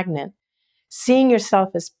stagnant. Seeing yourself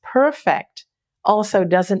as perfect also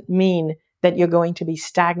doesn't mean that you're going to be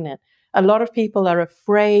stagnant. A lot of people are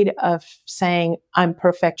afraid of saying, I'm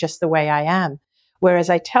perfect just the way I am. Whereas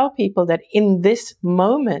I tell people that in this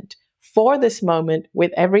moment, for this moment,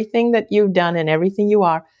 with everything that you've done and everything you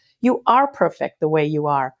are perfect the way you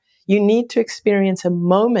are. You need to experience a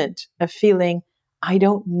moment of feeling, I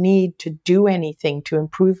don't need to do anything to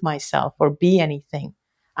improve myself or be anything.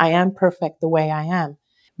 I am perfect the way I am.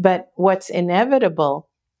 But what's inevitable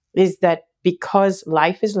is that because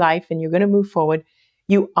life is life and you're going to move forward,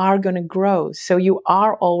 you are going to grow. So you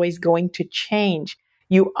are always going to change.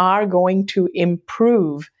 You are going to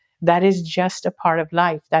improve. That is just a part of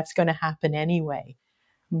life. That's going to happen anyway.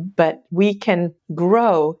 But we can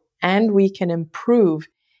grow and we can improve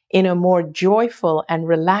in a more joyful and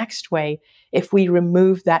relaxed way if we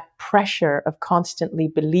remove that pressure of constantly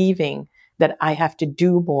believing that I have to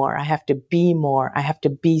do more, I have to be more, I have to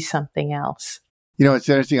be something else. You know, it's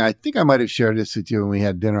interesting. I think I might have shared this with you when we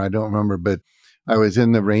had dinner. I don't remember, but I was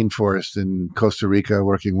in the rainforest in Costa Rica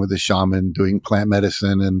working with a shaman doing plant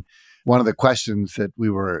medicine. And one of the questions that we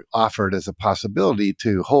were offered as a possibility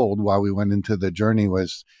to hold while we went into the journey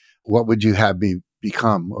was, what would you have me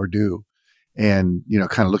become or do? And, you know,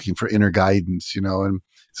 kind of looking for inner guidance, you know. And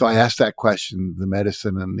so I asked that question, the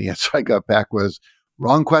medicine, and the answer I got back was,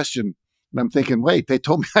 wrong question. And I'm thinking, wait, they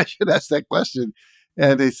told me I should ask that question.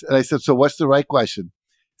 And I said, so what's the right question?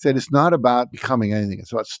 He said, it's not about becoming anything.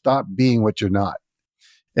 It's about stop being what you're not.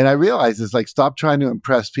 And I realized it's like, stop trying to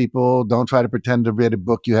impress people. Don't try to pretend to read a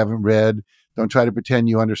book you haven't read. Don't try to pretend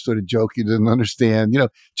you understood a joke you didn't understand. You know,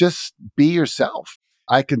 just be yourself.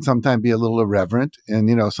 I can sometimes be a little irreverent. And,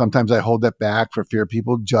 you know, sometimes I hold that back for fear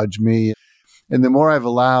people judge me. And the more I've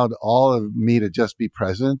allowed all of me to just be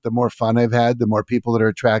present, the more fun I've had, the more people that are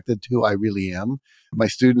attracted to who I really am. My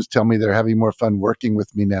students tell me they're having more fun working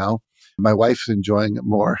with me now. My wife's enjoying it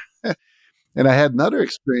more. And I had another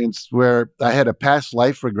experience where I had a past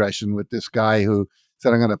life regression with this guy who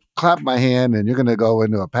said, I'm going to clap my hand and you're going to go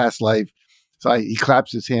into a past life. So he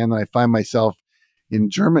claps his hand and I find myself in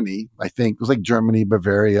Germany. I think it was like Germany,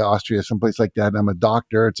 Bavaria, Austria, someplace like that. And I'm a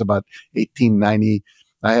doctor. It's about 1890.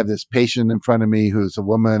 I have this patient in front of me who's a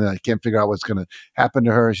woman and I can't figure out what's going to happen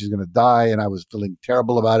to her. She's going to die. And I was feeling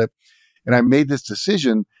terrible about it. And I made this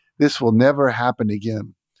decision. This will never happen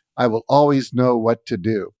again. I will always know what to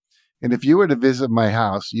do. And if you were to visit my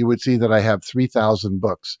house, you would see that I have 3,000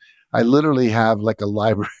 books. I literally have like a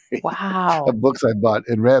library Wow. of books I bought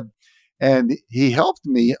and read. And he helped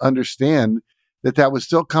me understand that that was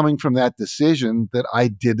still coming from that decision that I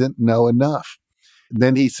didn't know enough.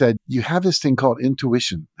 Then he said, you have this thing called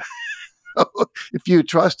intuition. If you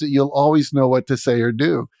trust it, you'll always know what to say or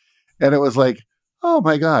do. And it was like, oh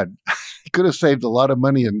my God, I could have saved a lot of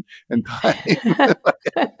money and time.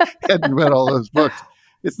 Hadn't read all those books.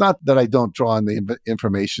 It's not that I don't draw on the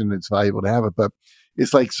information. It's valuable to have it, but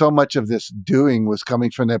it's like so much of this doing was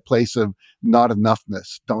coming from that place of not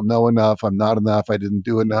enoughness. Don't know enough. I'm not enough. I didn't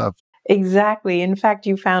do enough. Exactly. In fact,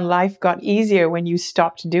 you found life got easier when you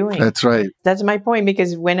stopped doing. That's right. That's my point,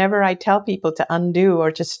 because whenever I tell people to undo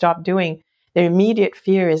or to stop doing, their immediate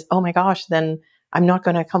fear is, oh my gosh, then I'm not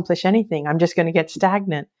going to accomplish anything. I'm just going to get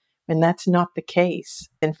stagnant. And that's not the case.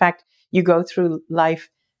 In fact, you go through life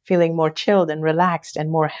feeling more chilled and relaxed and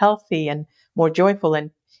more healthy and more joyful, and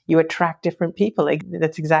you attract different people.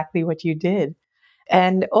 That's exactly what you did.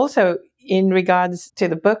 And also, in regards to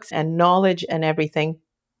the books and knowledge and everything,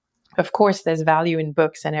 of course, there's value in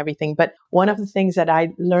books and everything. But one of the things that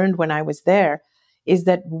I learned when I was there is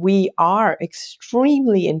that we are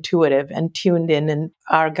extremely intuitive and tuned in, and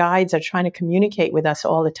our guides are trying to communicate with us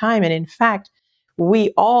all the time. And in fact,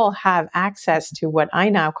 we all have access to what I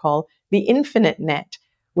now call the infinite net,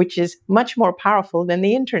 which is much more powerful than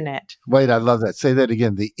the internet. Wait, I love that. Say that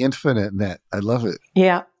again. The infinite net. I love it.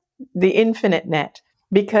 Yeah, the infinite net,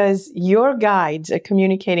 because your guides are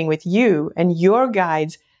communicating with you, and your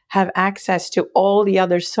guides have access to all the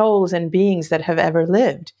other souls and beings that have ever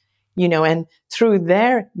lived, and through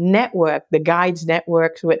their network, the guides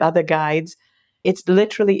networks with other guides, it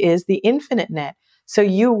literally is the infinite net. So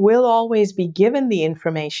you will always be given the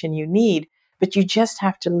information you need, but you just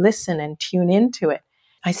have to listen and tune into it.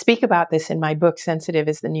 I speak about this in my book, Sensitive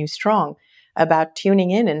is the New Strong, about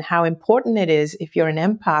tuning in and how important it is, if you're an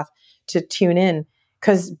empath, to tune in.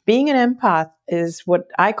 Because being an empath is what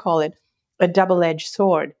I call it, a double-edged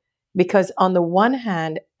sword. Because on the one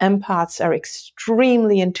hand, empaths are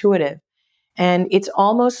extremely intuitive. And it's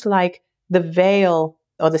almost like the veil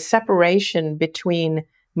or the separation between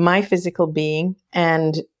my physical being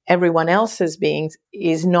and everyone else's beings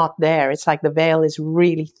is not there. It's like the veil is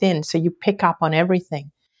really thin. So you pick up on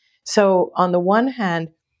everything. So on the one hand,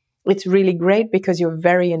 it's really great because you're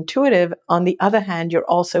very intuitive. On the other hand, you're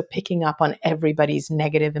also picking up on everybody's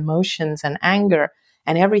negative emotions and anger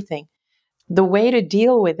and everything. The way to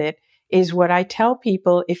deal with it is what I tell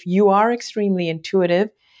people, if you are extremely intuitive,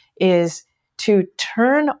 is to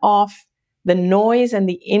turn off the noise and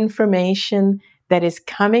the information that is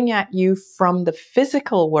coming at you from the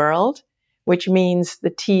physical world, which means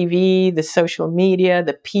the TV, the social media,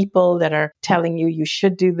 the people that are telling you you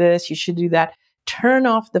should do this, you should do that. Turn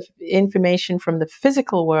off the information from the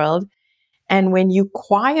physical world, and when you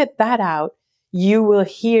quiet that out, you will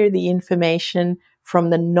hear the information from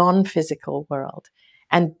the non-physical world.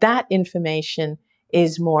 And that information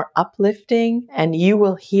is more uplifting, and you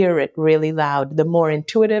will hear it really loud. The more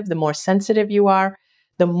intuitive, the more sensitive you are,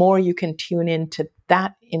 the more you can tune into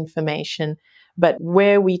that information. But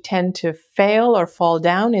where we tend to fail or fall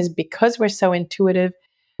down is because we're so intuitive,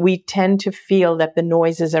 we tend to feel that the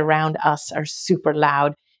noises around us are super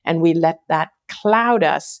loud, and we let that cloud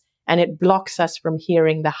us, and it blocks us from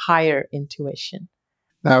hearing the higher intuition.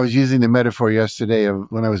 Now, I was using the metaphor yesterday of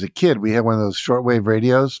when I was a kid, we had one of those shortwave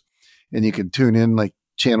radios, and you could tune in like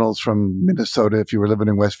channels from Minnesota if you were living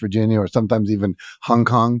in West Virginia, or sometimes even Hong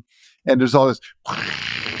Kong. And there's all this,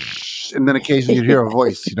 and then occasionally you'd hear a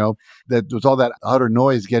voice, that was all that outer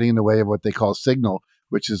noise getting in the way of what they call signal,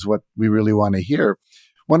 which is what we really want to hear.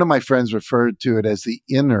 One of my friends referred to it as the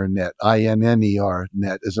inner net, INNER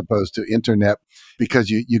net, as opposed to internet, because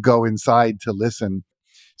you go inside to listen.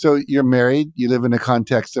 So you're married, you live in a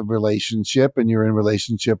context of relationship, and you're in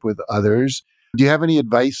relationship with others. Do you have any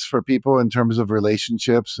advice for people in terms of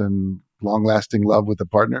relationships and long-lasting love with a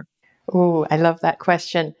partner? Oh, I love that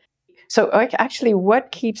question. So, actually,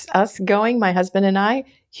 what keeps us going, my husband and I?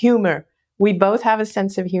 Humor. We both have a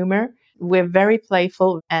sense of humor. We're very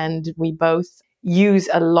playful, and we both use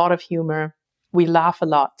a lot of humor. We laugh a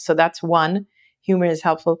lot. So, that's one. Humor is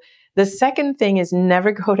helpful. The second thing is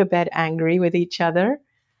never go to bed angry with each other.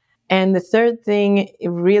 And the third thing,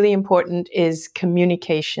 really important, is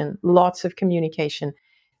communication. Lots of communication.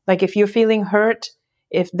 Like if you're feeling hurt,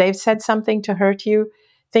 if they've said something to hurt you,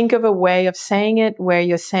 think of a way of saying it where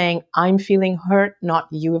you're saying, I'm feeling hurt, not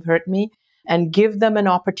you have hurt me, and give them an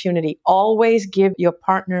opportunity. Always give your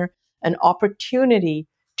partner an opportunity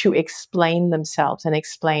to explain themselves and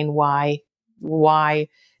explain why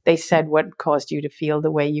they said what caused you to feel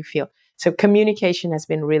the way you feel. So communication has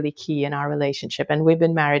been really key in our relationship. And we've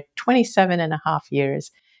been married 27 and a half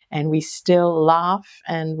years. And we still laugh,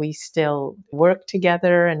 and we still work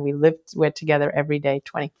together, and we're together every day,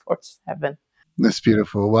 24/7. That's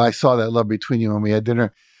beautiful. Well, I saw that love between you when we had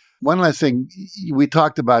dinner. One last thing, we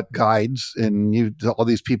talked about guides and all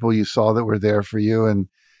these people you saw that were there for you and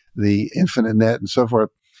the infinite net and so forth.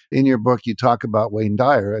 In your book, you talk about Wayne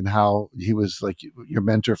Dyer and how he was like your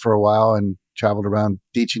mentor for a while and traveled around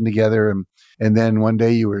teaching together. And then one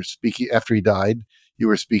day you were speaking after he died, you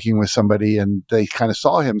were speaking with somebody and they kind of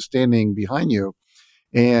saw him standing behind you.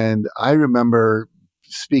 And I remember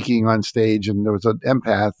speaking on stage and there was an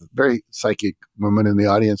empath, very psychic woman in the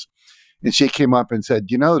audience. And she came up and said,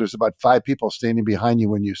 there's about 5 people standing behind you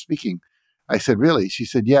when you're speaking. I said, really? She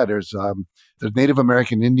said, yeah, there's Native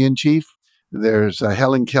American Indian chief. There's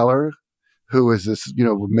Helen Keller, who is this,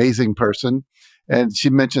 amazing person. And she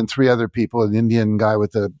mentioned 3 other people, an Indian guy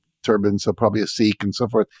with a turban, so probably a Sikh and so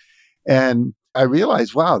forth. And I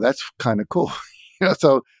realized, wow, that's kind of cool.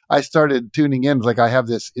 So I started tuning in. Like I have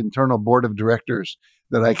this internal board of directors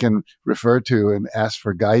that I can refer to and ask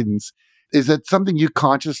for guidance. Is it something you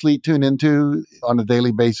consciously tune into on a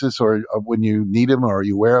daily basis or when you need them or are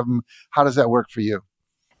you aware of them? How does that work for you?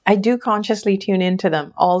 I do consciously tune into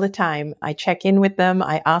them all the time. I check in with them.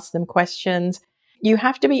 I ask them questions. You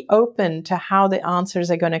have to be open to how the answers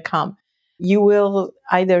are going to come. You will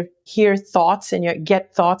either hear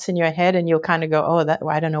get thoughts in your head and you'll kind of go, oh,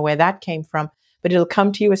 I don't know where that came from, but it'll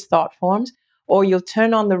come to you as thought forms. Or you'll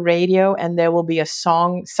turn on the radio and there will be a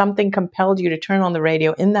song, something compelled you to turn on the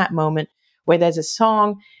radio in that moment where there's a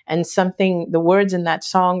song and the words in that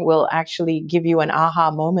song will actually give you an aha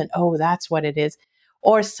moment. Oh, that's what it is.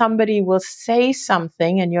 Or somebody will say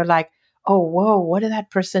something and you're like, oh, whoa, what did that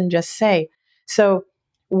person just say? So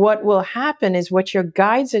what will happen is what your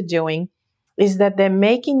guides are doing is that they're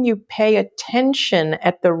making you pay attention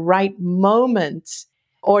at the right moments,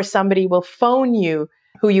 or somebody will phone you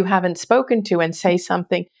who you haven't spoken to and say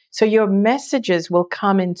something. So your messages will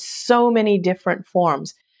come in so many different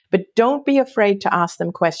forms, but don't be afraid to ask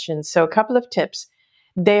them questions. So a couple of tips.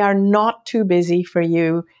 They are not too busy for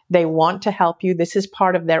you. They want to help you. This is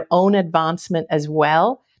part of their own advancement as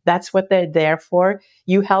well. That's what they're there for.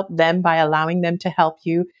 You help them by allowing them to help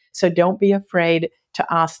you. So don't be afraid to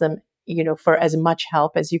ask them, for as much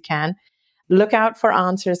help as you can. Look out for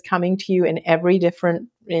answers coming to you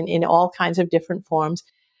in all kinds of different forms.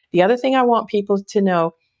 The other thing I want people to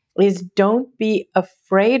know is don't be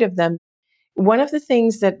afraid of them. One of the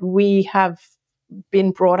things that we have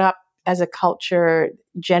been brought up as a culture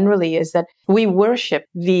generally is that we worship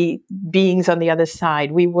the beings on the other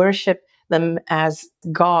side. We worship them as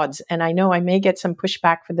gods. And I know I may get some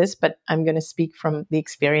pushback for this, but I'm going to speak from the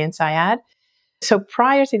experience I had. So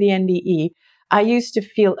prior to the NDE, I used to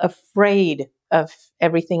feel afraid of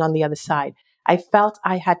everything on the other side. I felt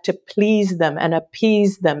I had to please them and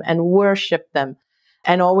appease them and worship them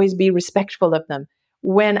and always be respectful of them.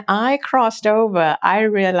 When I crossed over, I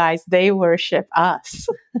realized they worship us.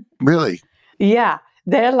 Really? Yeah,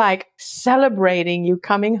 they're like celebrating you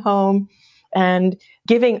coming home and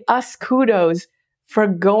giving us kudos for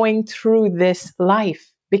going through this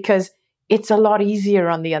life because it's a lot easier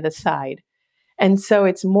on the other side. And so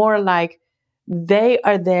it's more like they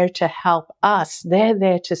are there to help us. They're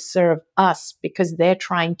there to serve us because they're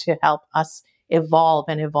trying to help us evolve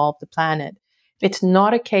and evolve the planet. It's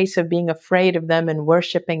not a case of being afraid of them and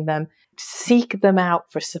worshiping them. Seek them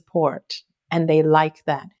out for support. And they like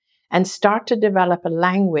that. And start to develop a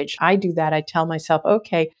language. I do that. I tell myself,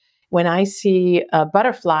 okay, when I see a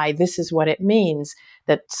butterfly, this is what it means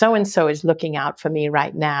that so and so is looking out for me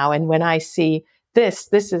right now. And when I see this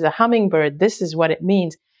is a hummingbird, this is what it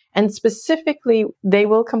means. And specifically, they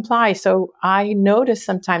will comply. So I notice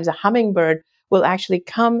sometimes a hummingbird will actually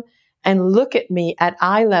come and look at me at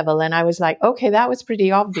eye level. And I was like, okay, that was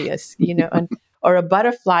pretty obvious, or a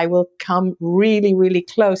butterfly will come really, really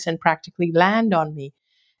close and practically land on me.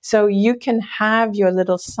 So you can have your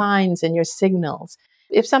little signs and your signals.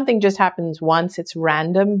 If something just happens once, it's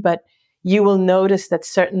random, but you will notice that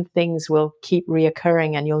certain things will keep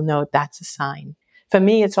reoccurring and you'll know that's a sign. For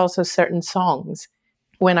me, it's also certain songs.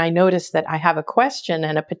 When I notice that I have a question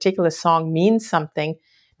and a particular song means something,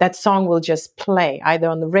 that song will just play either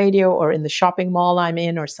on the radio or in the shopping mall I'm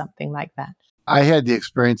in or something like that. I had the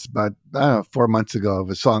experience about, I don't know, 4 months ago of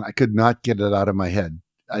a song. I could not get it out of my head.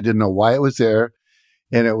 I didn't know why it was there.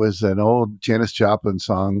 And it was an old Janis Joplin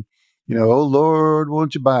song. Oh Lord,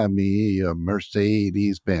 won't you buy me a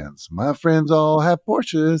Mercedes Benz? My friends all have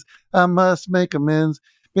Porsches. I must make amends.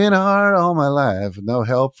 Been hard all my life, no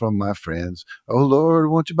help from my friends. Oh Lord,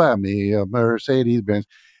 won't you buy me a Mercedes Benz?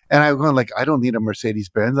 And I was going like, I don't need a Mercedes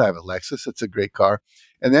Benz. I have a Lexus. It's a great car.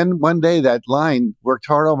 And then one day that line, worked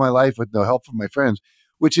hard all my life with no help from my friends,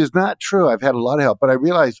 which is not true. I've had a lot of help, but I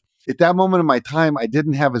realized at that moment in my time, I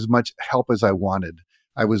didn't have as much help as I wanted.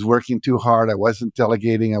 I was working too hard. I wasn't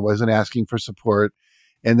delegating. I wasn't asking for support.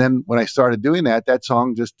 And then when I started doing that, that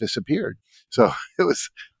song just disappeared. So it was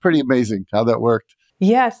pretty amazing how that worked.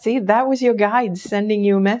 Yeah, see, that was your guide sending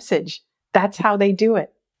you a message. That's how they do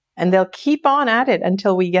it. And they'll keep on at it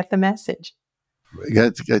until we get the message.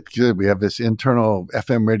 That's good. We have this internal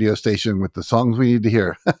FM radio station with the songs we need to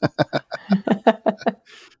hear.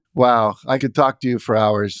 Wow, I could talk to you for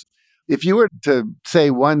hours. If you were to say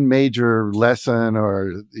one major lesson,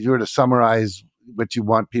 or if you were to summarize what you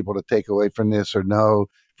want people to take away from this or know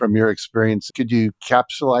from your experience, could you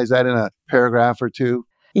capsulize that in a paragraph or two?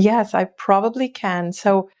 Yes, I probably can.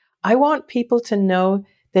 So I want people to know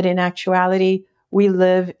that in actuality, we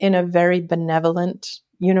live in a very benevolent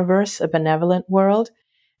universe, a benevolent world.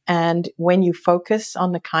 And when you focus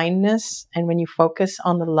on the kindness and when you focus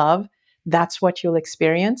on the love, that's what you'll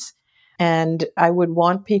experience. And I would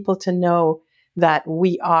want people to know that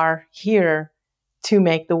we are here to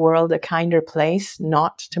make the world a kinder place,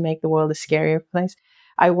 not to make the world a scarier place.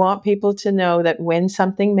 I want people to know that when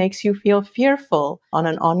something makes you feel fearful on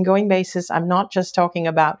an ongoing basis, I'm not just talking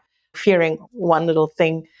about fearing one little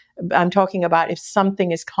thing. I'm talking about if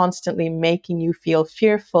something is constantly making you feel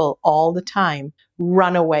fearful all the time,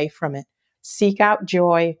 run away from it. Seek out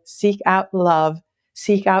joy, seek out love,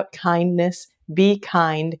 seek out kindness, be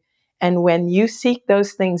kind. And when you seek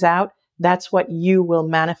those things out, that's what you will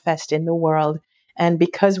manifest in the world. And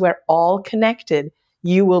because we're all connected,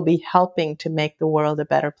 you will be helping to make the world a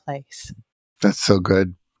better place. That's so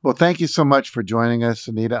good. Well, thank you so much for joining us,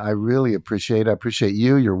 Anita. I really appreciate it. I appreciate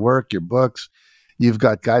you, your work, your books. You've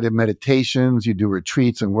got guided meditations, you do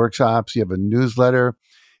retreats and workshops, you have a newsletter.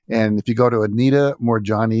 And if you go to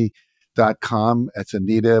AnitaMoorjani.com, that's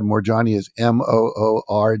Anita. Moorjani is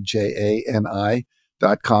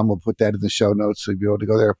Moorjani.com. We'll put that in the show notes so you'll be able to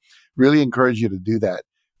go there. Really encourage you to do that.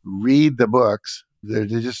 Read the books. They're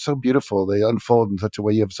just so beautiful. They unfold in such a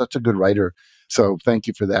way. You have such a good writer. So thank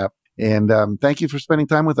you for that. And thank you for spending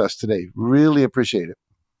time with us today. Really appreciate it.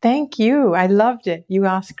 Thank you. I loved it. You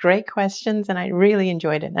asked great questions and I really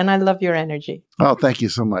enjoyed it. And I love your energy. Oh, thank you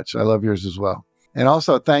so much. I love yours as well. And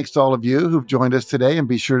also thanks to all of you who've joined us today, and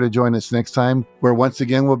be sure to join us next time, where once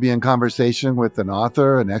again we'll be in conversation with an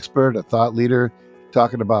author, an expert, a thought leader,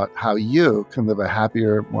 talking about how you can live a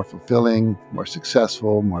happier, more fulfilling, more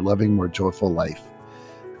successful, more loving, more joyful life.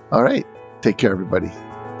 All right. Take care, everybody.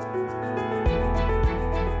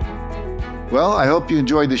 Well, I hope you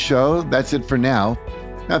enjoyed the show. That's it for now.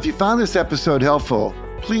 Now, if you found this episode helpful,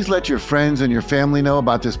 please let your friends and your family know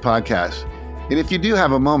about this podcast. And if you do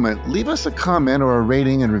have a moment, leave us a comment or a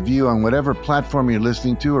rating and review on whatever platform you're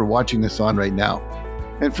listening to or watching this on right now.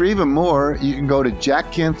 And for even more, you can go to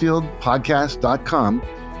jackcanfieldpodcast.com,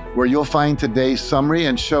 where you'll find today's summary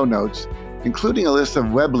and show notes, including a list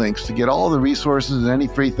of web links to get all the resources and any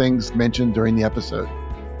free things mentioned during the episode.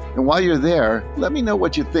 And while you're there, let me know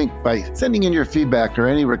what you think by sending in your feedback or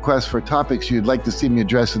any requests for topics you'd like to see me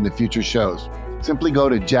address in the future shows. Simply go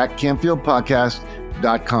to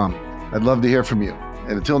jackcanfieldpodcast.com. I'd love to hear from you.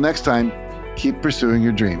 And until next time, keep pursuing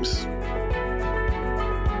your dreams.